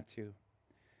more than that too.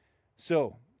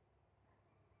 So,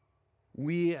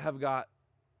 we have got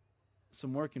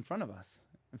some work in front of us.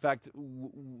 In fact,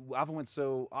 Alpha went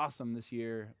so awesome this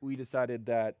year, we decided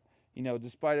that,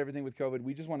 despite everything with COVID,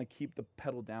 we just want to keep the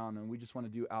pedal down and we just want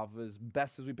to do Alpha as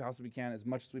best as we possibly can, as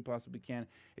much as we possibly can.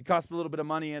 It costs a little bit of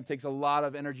money and it takes a lot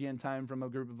of energy and time from a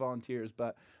group of volunteers,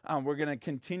 but we're going to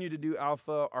continue to do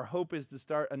Alpha. Our hope is to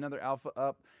start another Alpha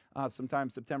up sometime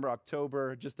September,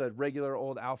 October, just a regular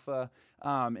old Alpha.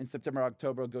 In September,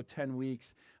 October, it'll go 10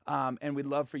 weeks. And we'd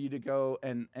love for you to go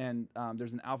and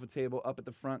there's an Alpha table up at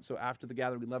the front. So after the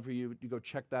gathering, we'd love for you to go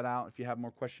check that out if you have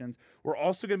more questions. We're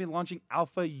also going to be launching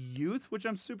Alpha Youth, which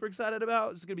I'm super excited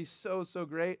about. It's going to be so, so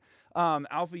great.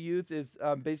 Alpha Youth is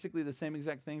basically the same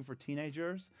exact thing for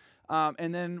teenagers.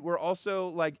 And then we're also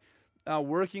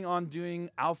working on doing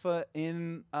Alpha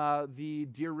in the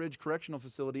Deer Ridge Correctional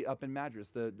Facility up in Madras.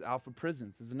 The Alpha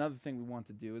Prisons is another thing we want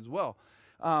to do as well.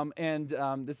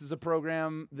 This is a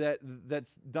program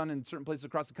that's done in certain places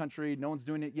across the country. No one's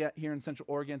doing it yet here in Central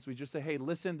Oregon. So we just say, hey,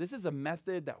 listen, this is a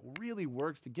method that really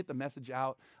works to get the message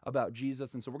out about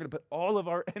Jesus. And so we're going to put all of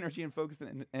our energy and focus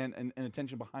and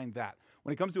attention behind that.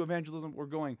 When it comes to evangelism, we're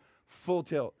going full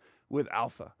tilt with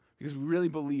Alpha because we really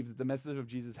believe that the message of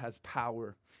Jesus has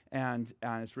power and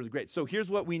it's really great. So here's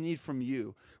what we need from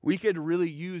you. We could really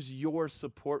use your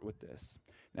support with this.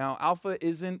 Now, Alpha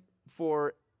isn't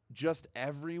for just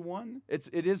everyone.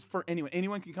 It is for anyone.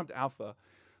 Anyone can come to Alpha,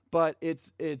 but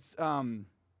it's one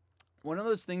of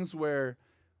those things where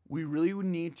we really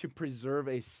need to preserve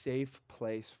a safe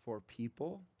place for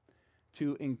people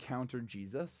to encounter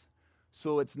Jesus.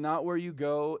 So it's not where you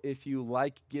go if you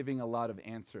like giving a lot of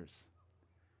answers.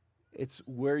 It's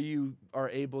where you are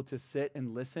able to sit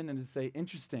and listen and to say,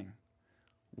 interesting,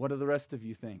 what do the rest of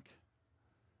you think?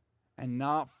 And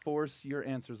not force your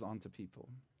answers onto people.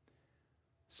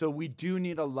 So we do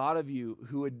need a lot of you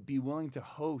who would be willing to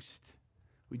host.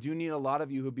 We do need a lot of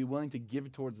you who would be willing to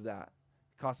give towards that.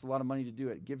 It costs a lot of money to do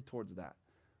it. Give towards that.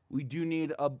 We do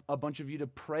need a bunch of you to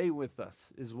pray with us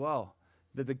as well,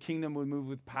 that the kingdom would move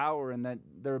with power and that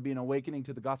there would be an awakening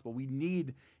to the gospel. We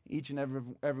need each and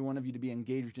every one of you to be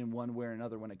engaged in one way or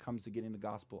another when it comes to getting the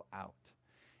gospel out.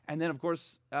 And then, of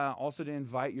course, also to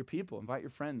invite your people, invite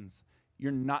your friends.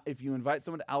 If you invite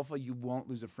someone to Alpha, you won't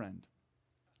lose a friend.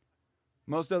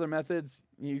 Most other methods,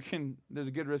 there's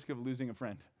a good risk of losing a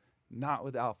friend. Not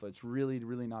with Alpha. It's really,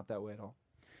 really not that way at all.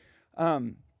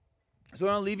 So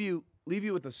I want to leave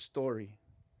you with a story.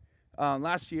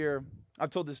 Last year, I've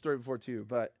told this story before too,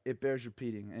 but it bears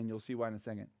repeating, and you'll see why in a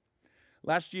second.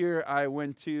 Last year, I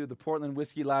went to the Portland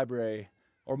Whiskey Library,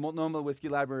 or Multnomah Whiskey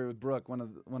Library with Brooke, one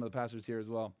of the pastors here as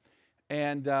well.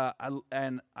 And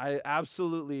I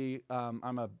absolutely,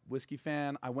 I'm a whiskey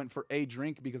fan. I went for a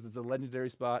drink because it's a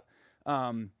legendary spot.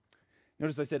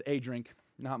 Notice I said a drink,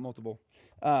 not multiple.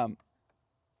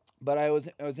 But I was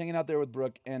hanging out there with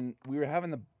Brooke, and we were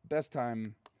having the best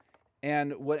time.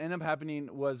 And what ended up happening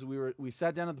was we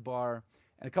sat down at the bar,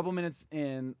 and a couple minutes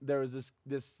in, there was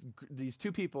these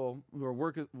two people who were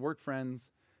work friends,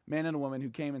 man and a woman, who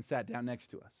came and sat down next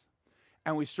to us.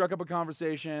 And we struck up a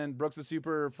conversation. Brooke's a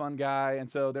super fun guy, and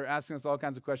so they're asking us all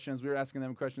kinds of questions. We were asking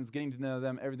them questions, getting to know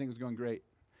them. Everything was going great.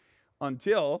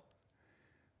 Until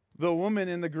the woman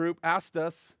in the group asked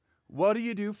us, what do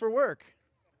you do for work?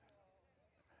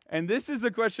 And this is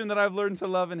a question that I've learned to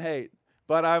love and hate.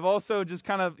 But I've also just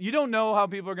you don't know how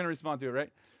people are going to respond to it, right?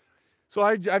 So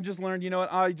I've just learned,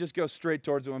 I just go straight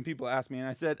towards it when people ask me.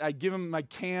 And I give them my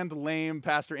canned, lame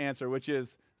pastor answer, which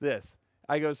is this.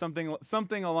 I go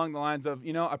something along the lines of,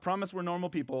 I promise we're normal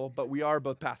people, but we are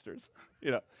both pastors,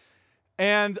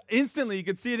 And instantly you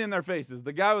could see it in their faces.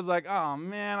 The guy was like, oh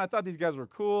man, I thought these guys were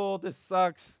cool. This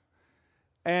sucks.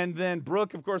 And then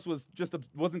Brooke, of course,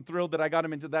 wasn't thrilled that I got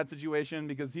him into that situation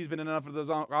because he's been in enough of those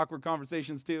awkward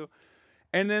conversations too.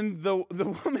 And then the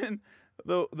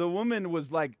woman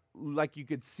was like you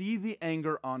could see the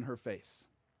anger on her face.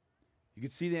 You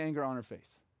could see the anger on her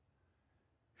face.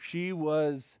 She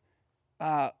was,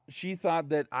 she thought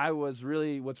that I was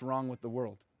really what's wrong with the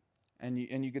world. And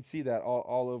you could see that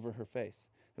all over her face,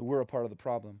 that we're a part of the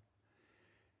problem.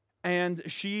 And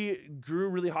she grew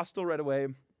really hostile right away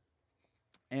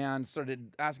and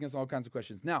started asking us all kinds of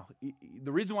questions. Now,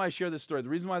 the reason why I share this story, the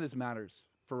reason why this matters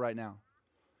for right now,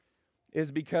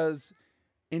 is because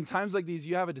in times like these,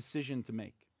 you have a decision to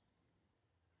make.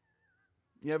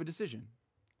 You have a decision.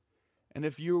 And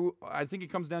I think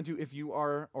it comes down to if you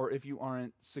are or if you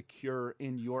aren't secure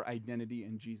in your identity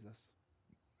in Jesus.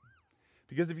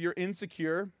 Because if you're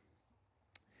insecure,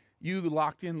 you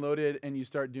locked in, loaded, and you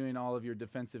start doing all of your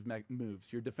defensive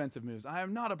moves, your defensive moves. I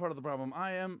am not a part of the problem.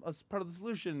 I am a part of the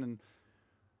solution. And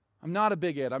I'm not a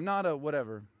bigot. I'm not a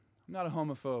whatever. I'm not a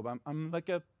homophobe. I'm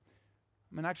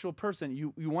an actual person.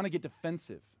 You want to get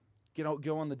defensive.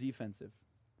 Go on the defensive.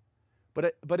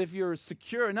 But if you're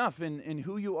secure enough in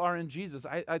who you are in Jesus,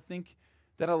 I think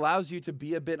that allows you to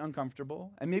be a bit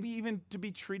uncomfortable and maybe even to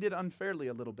be treated unfairly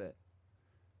a little bit.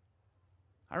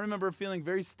 I remember feeling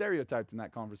very stereotyped in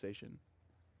that conversation.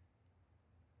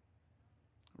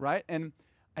 Right? And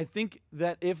I think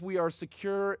that if we are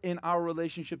secure in our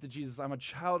relationship to Jesus, I'm a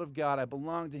child of God, I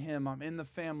belong to Him, I'm in the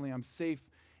family, I'm safe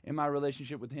in my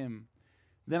relationship with Him,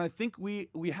 then I think we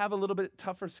have a little bit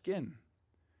tougher skin.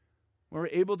 We're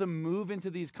able to move into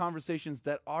these conversations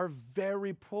that are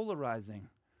very polarizing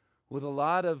with a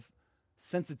lot of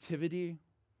sensitivity,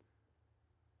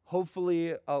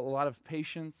 hopefully a lot of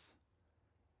patience,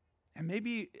 and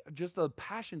maybe just a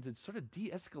passion to sort of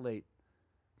de-escalate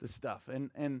the stuff.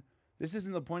 And this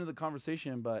isn't the point of the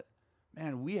conversation, but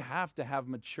man, we have to have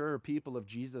mature people of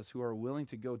Jesus who are willing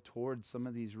to go towards some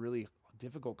of these really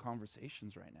difficult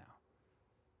conversations right now.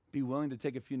 Be willing to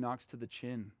take a few knocks to the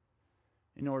chin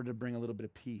in order to bring a little bit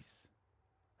of peace.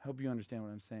 I hope you understand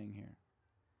what I'm saying here.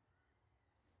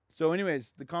 So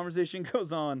anyways, the conversation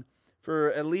goes on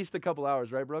for at least a couple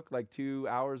hours, right, Brooke? Like 2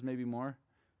 hours, maybe more.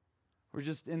 We're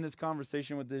just in this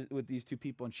conversation with these two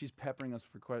people, and she's peppering us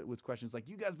with questions like,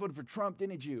 you guys voted for Trump,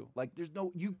 didn't you? Like,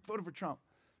 you voted for Trump.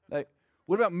 Like,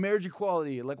 what about marriage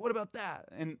equality? Like, what about that?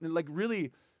 And like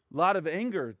really a lot of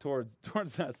anger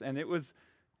towards us, and it was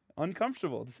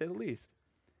uncomfortable, to say the least.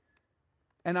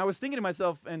 And I was thinking to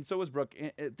myself, and so was Brooke,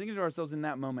 thinking to ourselves in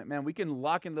that moment, man, we can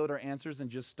lock and load our answers and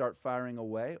just start firing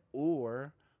away,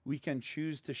 or we can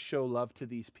choose to show love to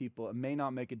these people. It may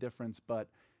not make a difference, but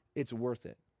it's worth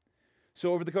it.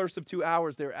 So over the course of 2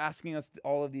 hours, they're asking us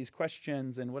all of these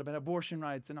questions, and what about abortion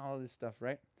rights and all of this stuff,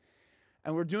 right?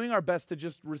 And we're doing our best to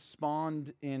just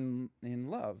respond in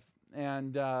love.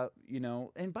 And,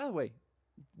 and by the way,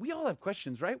 we all have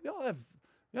questions, right? We all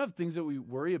have things that we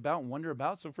worry about and wonder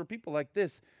about. So for people like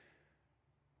this,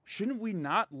 shouldn't we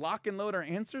not lock and load our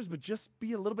answers, but just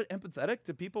be a little bit empathetic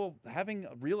to people having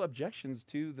real objections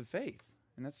to the faith?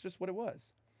 And that's just what it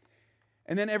was.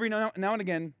 And then every now and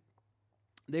again,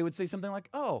 they would say something like,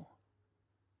 oh,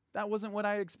 that wasn't what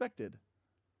I expected.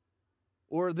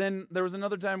 Or then there was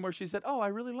another time where she said, oh, I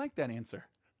really like that answer.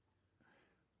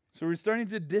 So we're starting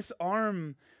to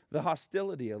disarm the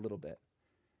hostility a little bit.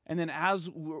 And then as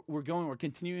we're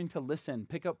continuing to listen,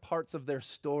 pick up parts of their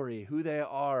story, who they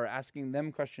are, asking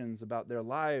them questions about their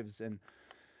lives.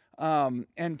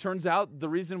 And turns out the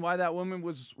reason why that woman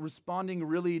was responding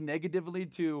really negatively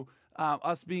to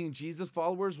us being Jesus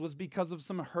followers was because of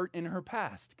some hurt in her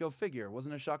past. Go figure. It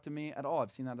wasn't a shock to me at all.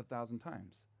 I've seen that 1,000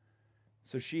 times.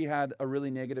 So she had a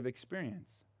really negative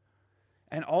experience.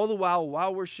 And all the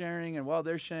while we're sharing and while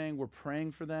they're sharing, we're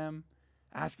praying for them,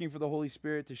 asking for the Holy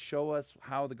Spirit to show us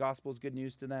how the gospel is good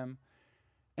news to them.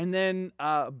 And then,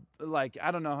 I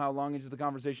don't know how long into the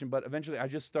conversation, but eventually I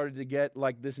just started to get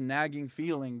like this nagging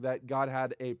feeling that God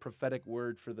had a prophetic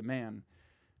word for the man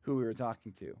who we were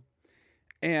talking to.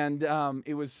 And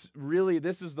it was really,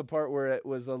 this is the part where it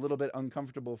was a little bit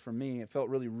uncomfortable for me. It felt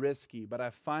really risky, but I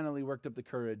finally worked up the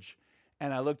courage.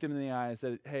 And I looked him in the eye and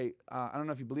said, hey, I don't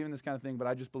know if you believe in this kind of thing, but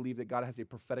I just believe that God has a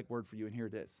prophetic word for you, and here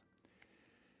it is.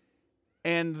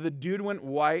 And the dude went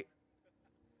white,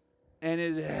 and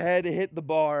his head hit the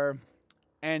bar,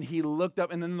 and he looked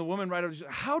up, and then the woman right over, she said,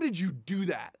 how did you do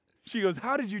that? She goes,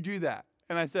 how did you do that?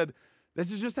 And I said,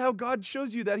 this is just how God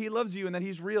shows you that he loves you and that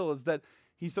he's real, is that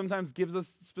he sometimes gives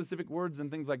us specific words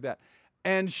and things like that.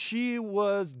 And she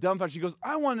was dumbfounded. She goes,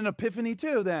 I want an epiphany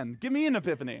too then. Give me an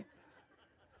epiphany.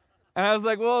 And I was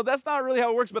like, well, that's not really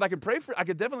how it works, but I could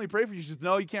definitely pray for you. She says,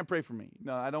 no, you can't pray for me.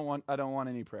 No, I don't want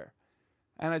any prayer.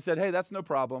 And I said, hey, that's no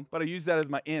problem. But I used that as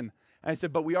my in. And I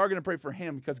said, but we are going to pray for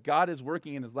him because God is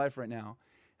working in his life right now.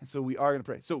 And so we are going to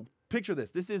pray. So picture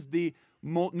this. This is the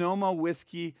Multnomah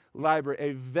Whiskey Library,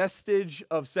 a vestige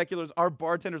of seculars. Our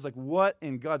bartender's like, what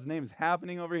in God's name is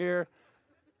happening over here?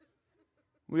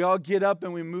 We all get up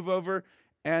and we move over,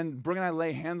 and Brooke and I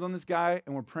lay hands on this guy,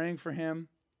 and we're praying for him.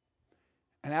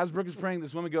 And as Brooke is praying,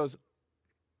 this woman goes,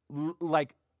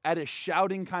 like at a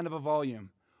shouting kind of a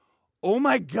volume, "Oh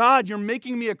my God, you're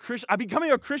making me a Christian. I'm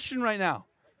becoming a Christian right now."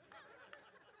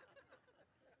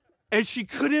 And she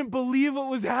couldn't believe what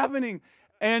was happening.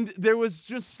 And there was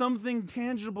just something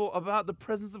tangible about the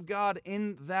presence of God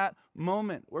in that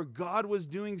moment where God was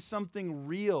doing something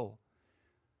real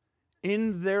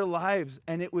in their lives.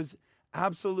 And it was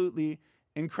absolutely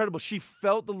incredible. She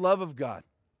felt the love of God.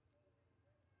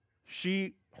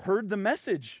 She heard the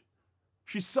message.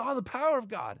 She saw the power of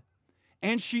God.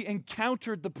 And she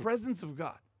encountered the presence of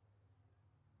God.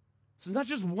 So it's not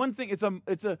just one thing. It's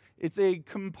a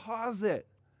composite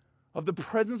of the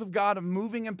presence of God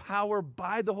moving in power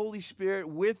by the Holy Spirit,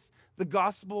 with the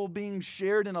gospel being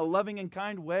shared in a loving and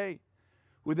kind way,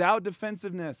 without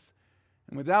defensiveness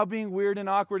and without being weird and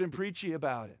awkward and preachy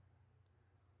about it.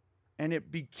 And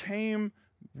it became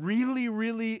really,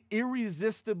 really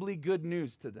irresistibly good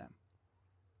news to them,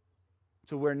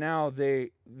 to where now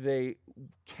they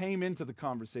came into the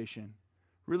conversation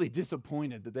really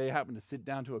disappointed that they happened to sit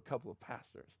down to a couple of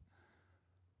pastors,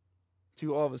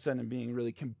 to all of a sudden being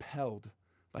really compelled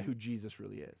by who Jesus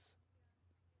really is.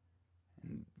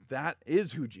 And that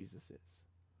is who Jesus is.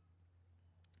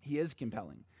 He is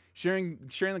compelling. Sharing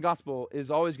the gospel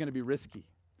is always going to be risky,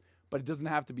 but it doesn't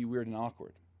have to be weird and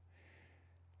awkward.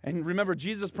 And remember,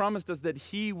 Jesus promised us that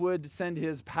he would send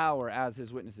his power as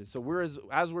his witnesses. So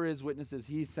as we're his witnesses,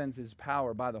 he sends his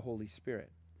power by the Holy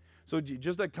Spirit. So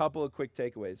just a couple of quick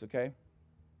takeaways, okay?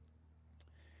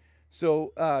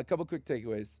 So a couple quick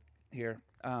takeaways here.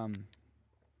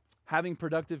 Having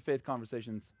productive faith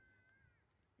conversations.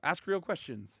 Ask real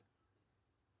questions.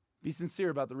 Be sincere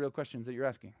about the real questions that you're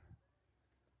asking.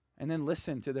 And then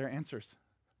listen to their answers.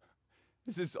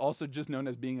 This is also just known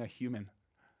as being a human.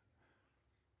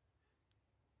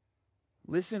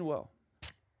 Listen well.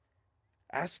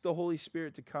 Ask the Holy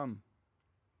Spirit to come.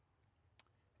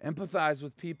 Empathize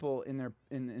with people in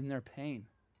their pain.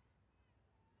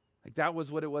 Like that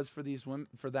was what it was for these women,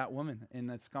 for that woman in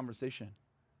this conversation.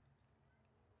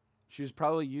 She was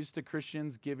probably used to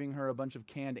Christians giving her a bunch of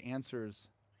canned answers,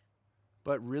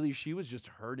 but really she was just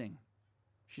hurting.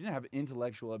 She didn't have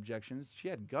intellectual objections. She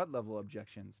had gut level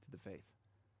objections to the faith.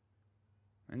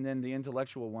 And then the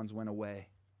intellectual ones went away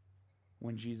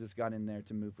when Jesus got in there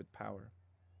to move with power.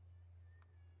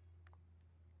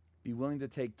 Be willing to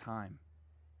take time.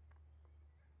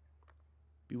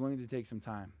 Be willing to take some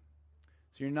time.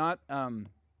 So you're not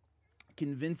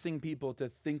convincing people to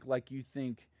think like you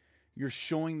think. You're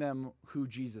showing them who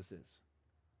Jesus is.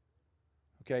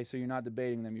 Okay, so you're not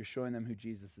debating them. You're showing them who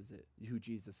Jesus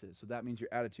is. So that means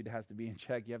your attitude has to be in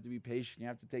check. You have to be patient. You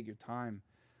have to take your time.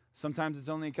 Sometimes it's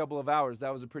only a couple of hours.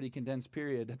 That was a pretty condensed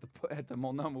period at the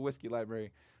Multnomah Whiskey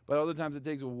Library. But other times it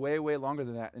takes way, way longer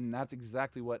than that. And that's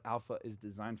exactly what Alpha is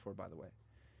designed for, by the way.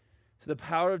 So the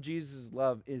power of Jesus'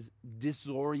 love is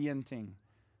disorienting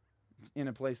in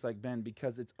a place like Bend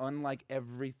because it's unlike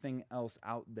everything else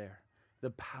out there.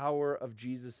 The power of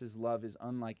Jesus' love is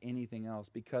unlike anything else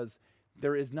because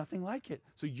there is nothing like it.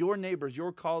 So your neighbors,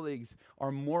 your colleagues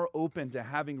are more open to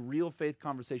having real faith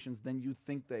conversations than you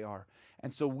think they are.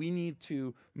 And so we need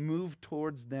to move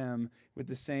towards them with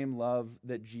the same love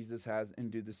that Jesus has and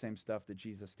do the same stuff that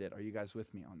Jesus did. Are you guys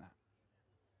with me on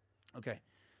that? Okay,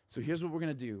 so here's what we're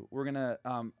going to do. We're going to,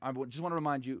 I just want to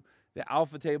remind you, the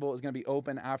Alpha table is going to be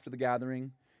open after the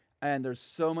gathering. And there's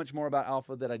so much more about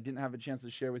Alpha that I didn't have a chance to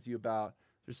share with you about.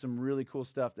 There's some really cool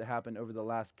stuff that happened over the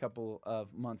last couple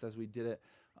of months as we did it.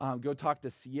 Go talk to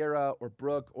Sierra or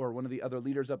Brooke or one of the other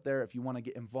leaders up there if you want to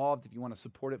get involved, if you want to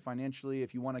support it financially,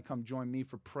 if you want to come join me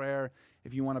for prayer,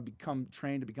 if you want to become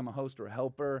trained to become a host or a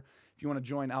helper, if you want to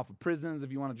join Alpha Prisons,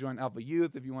 if you want to join Alpha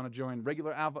Youth, if you want to join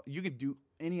regular Alpha, you can do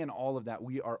any and all of that.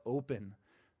 We are open.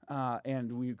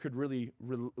 And we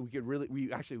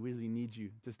actually really need you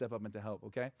to step up and to help,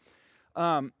 okay?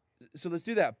 So let's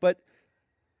do that. But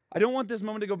I don't want this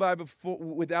moment to go by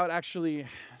without actually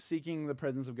seeking the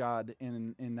presence of God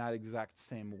in that exact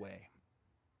same way.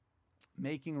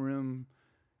 Making room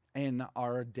in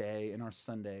our day, in our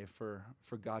Sunday, for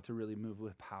God to really move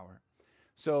with power.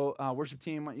 So worship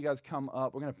team, why don't you guys come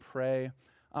up? We're going to pray.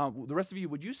 The rest of you,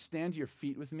 would you stand to your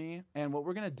feet with me? And what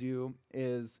we're going to do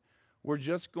is we're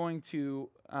just going to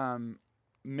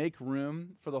make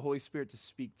room for the Holy Spirit to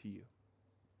speak to you.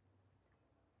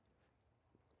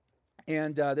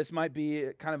 And this might be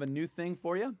kind of a new thing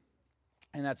for you,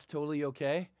 and that's totally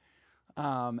okay.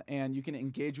 And you can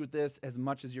engage with this as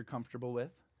much as you're comfortable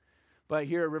with. But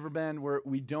here at Riverbend,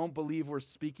 we don't believe we're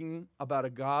speaking about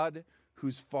a God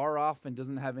who's far off and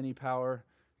doesn't have any power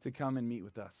to come and meet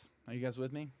with us. Are you guys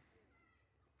with me?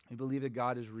 We believe that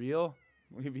God is real.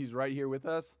 We believe he's right here with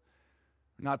us.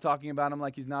 We're not talking about him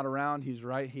like he's not around. He's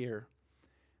right here.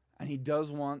 And he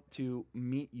does want to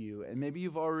meet you. And maybe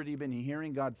you've already been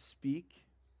hearing God speak.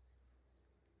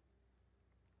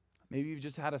 Maybe you've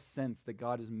just had a sense that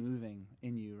God is moving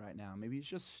in you right now. Maybe he's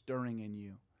just stirring in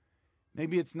you.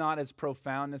 Maybe it's not as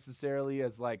profound necessarily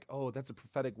as like, oh, that's a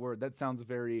prophetic word. That sounds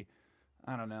very,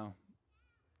 I don't know.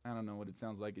 I don't know what it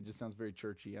sounds like. It just sounds very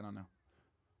churchy. I don't know.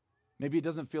 Maybe it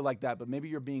doesn't feel like that, but maybe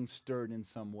you're being stirred in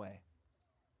some way.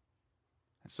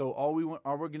 And so all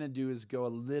we're going to do is go a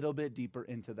little bit deeper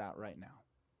into that right now.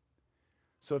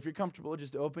 So if you're comfortable,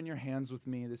 just open your hands with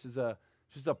me. This is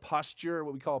just a posture,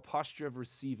 what we call a posture of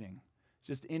receiving,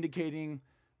 just indicating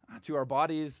to our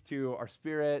bodies, to our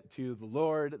spirit, to the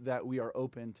Lord that we are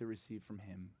open to receive from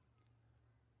him.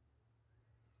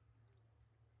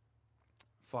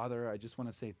 Father, I just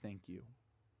want to say thank you.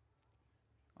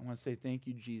 I want to say thank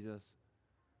you, Jesus,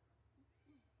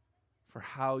 for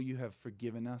how you have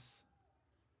forgiven us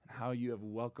and how you have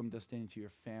welcomed us into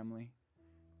your family.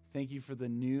 Thank you for the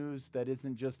news that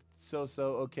isn't just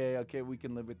okay, we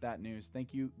can live with that news.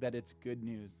 Thank you that it's good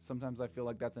news. Sometimes I feel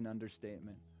like that's an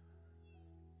understatement.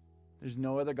 There's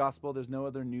no other gospel, there's no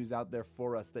other news out there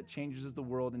for us that changes the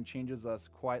world and changes us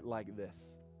quite like this.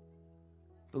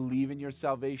 Believe in your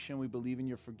salvation, we believe in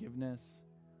your forgiveness.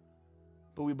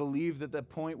 But we believe that the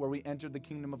point where we entered the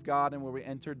kingdom of God and where we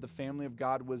entered the family of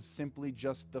God was simply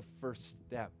just the first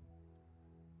step.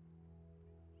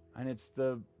 And it's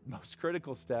the most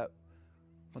critical step,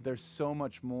 but there's so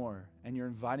much more, and you're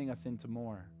inviting us into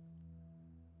more.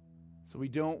 So we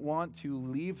don't want to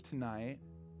leave tonight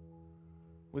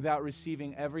without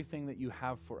receiving everything that you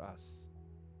have for us.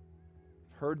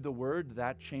 We've heard the word,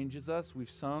 that changes us. We've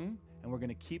sung, and we're going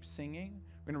to keep singing.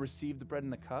 We're going to receive the bread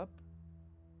and the cup.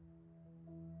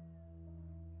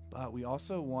 But we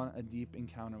also want a deep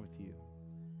encounter with you.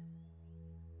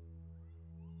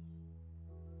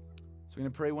 So we're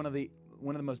going to pray one of the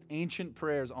most ancient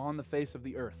prayers on the face of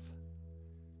the earth.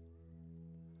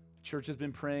 The church has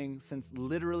been praying since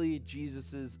literally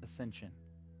Jesus' ascension.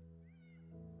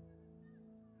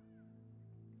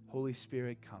 Holy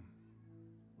Spirit, come.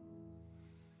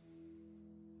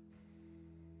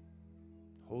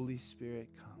 Holy Spirit,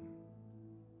 come.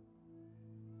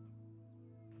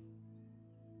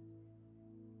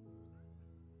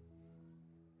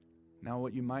 Now,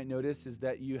 what you might notice is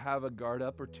that you have a guard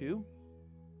up or two.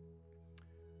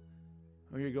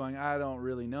 Or you're going, I don't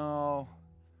really know.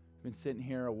 I've been sitting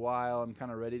here a while. I'm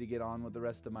kind of ready to get on with the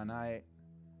rest of my night.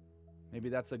 Maybe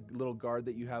that's a little guard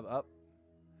that you have up.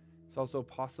 It's also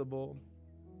possible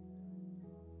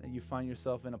that you find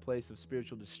yourself in a place of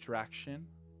spiritual distraction.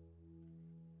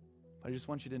 I just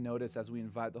want you to notice as we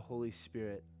invite the Holy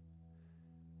Spirit,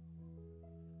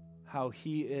 how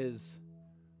he is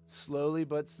slowly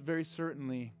but very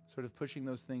certainly sort of pushing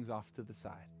those things off to the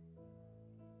side.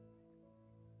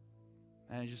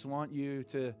 And I just want you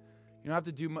to, you don't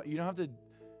have to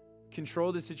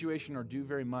control the situation or do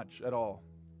very much at all.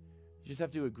 You just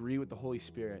have to agree with the Holy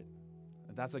Spirit.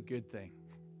 That's a good thing.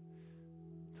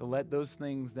 To let those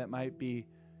things that might be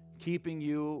keeping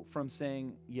you from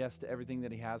saying yes to everything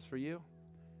that he has for you,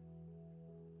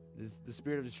 is the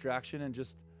spirit of distraction, and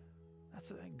just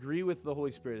agree with the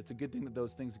Holy Spirit. It's a good thing that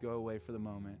those things go away for the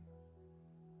moment.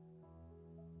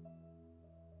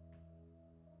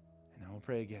 And now we'll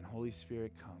pray again. Holy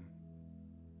Spirit, come.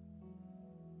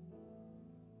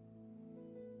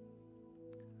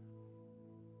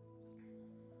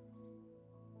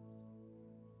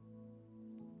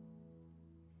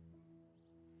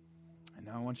 And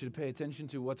now I want you to pay attention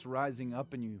to what's rising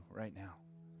up in you right now.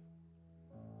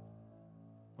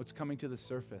 What's coming to the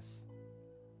surface.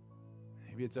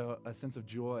 Maybe it's a sense of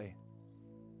joy.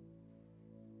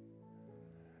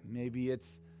 Maybe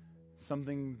it's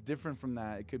something different from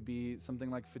that. It could be something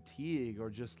like fatigue or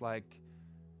just like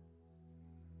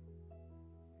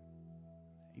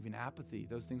even apathy.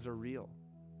 Those things are real.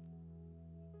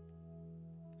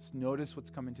 Just notice what's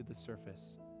coming to the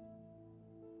surface.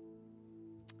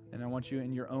 And I want you,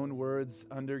 in your own words,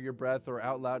 under your breath or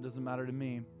out loud, doesn't matter to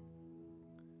me,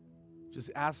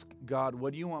 just ask God,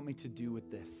 what do you want me to do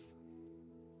with this?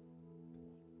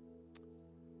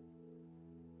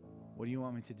 What do you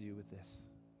want me to do with this?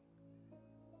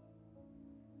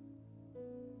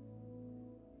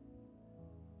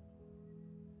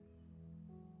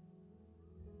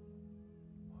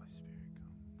 Holy Spirit,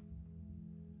 come.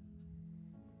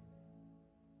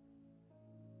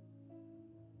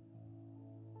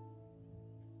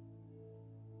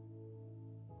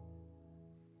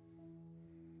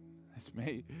 This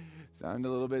may sound a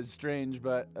little bit strange,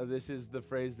 but this is the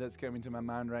phrase that's coming to my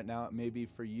mind right now. It may be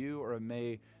for you, or it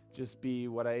may just be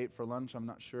what I ate for lunch. I'm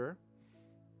not sure.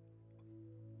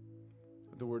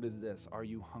 But the word is this: are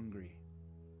you hungry?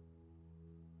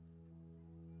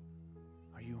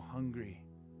 Are you hungry?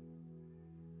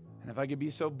 And if I could be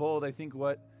so bold, I think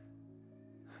what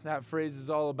that phrase is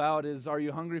all about is, are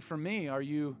you hungry for me? Are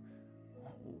you,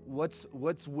 what's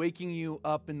waking you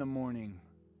up in the morning?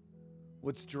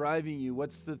 What's driving you?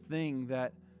 What's the thing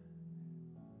that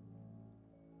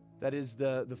is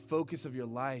the focus of your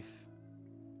life?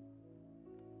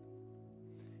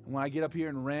 And when I get up here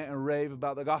and rant and rave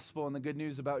about the gospel and the good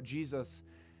news about Jesus,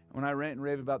 when I rant and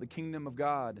rave about the kingdom of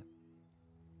God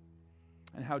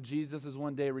and how Jesus is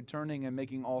one day returning and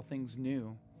making all things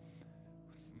new,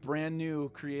 brand new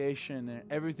creation, and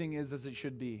everything is as it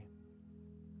should be.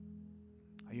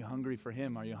 Are you hungry for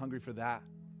Him? Are you hungry for that?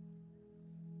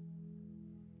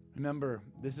 Remember,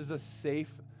 this is a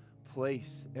safe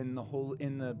place in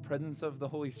the presence of the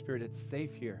Holy Spirit. It's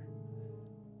safe here.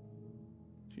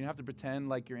 So you don't have to pretend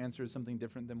like your answer is something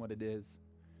different than what it is.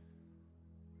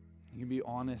 You can be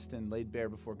honest and laid bare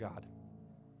before God.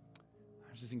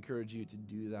 I just encourage you to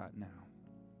do that now.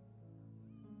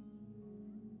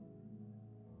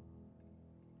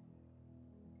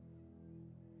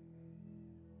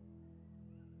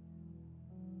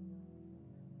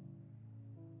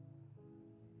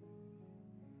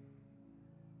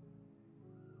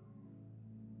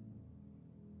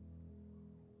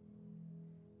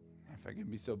 If I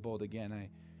can be so bold again, I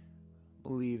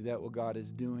believe that what God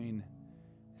is doing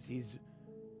is He's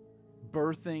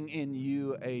birthing in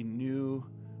you a new,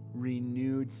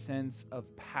 renewed sense of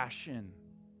passion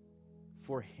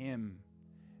for Him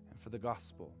and for the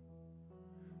gospel.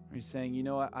 He's saying, you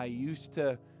know what, I used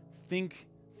to think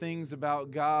things about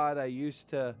God. I used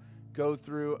to go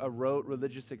through a rote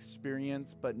religious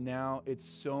experience, but now it's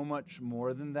so much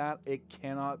more than that. It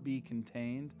cannot be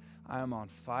contained. I am on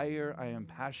fire. I am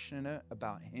passionate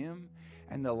about Him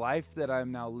and the life that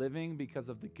I'm now living because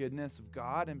of the goodness of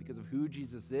God and because of who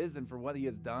Jesus is and for what He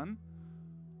has done.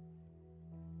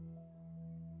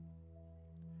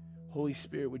 Holy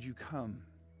Spirit, would you come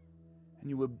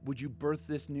and would you birth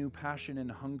this new passion and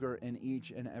hunger in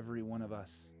each and every one of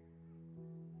us?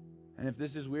 And if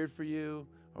this is weird for you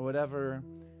or whatever,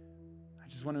 I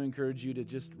just want to encourage you to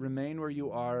just remain where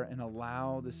you are and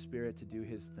allow the Spirit to do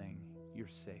His thing. You're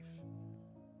safe.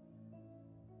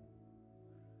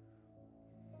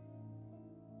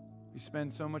 We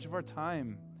spend so much of our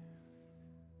time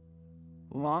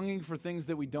longing for things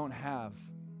that we don't have,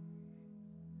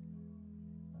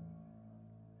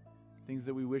 things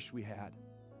that we wish we had.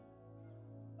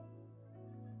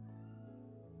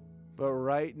 But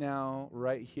right now,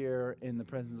 right here in the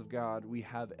presence of God, we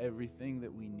have everything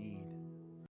that we need.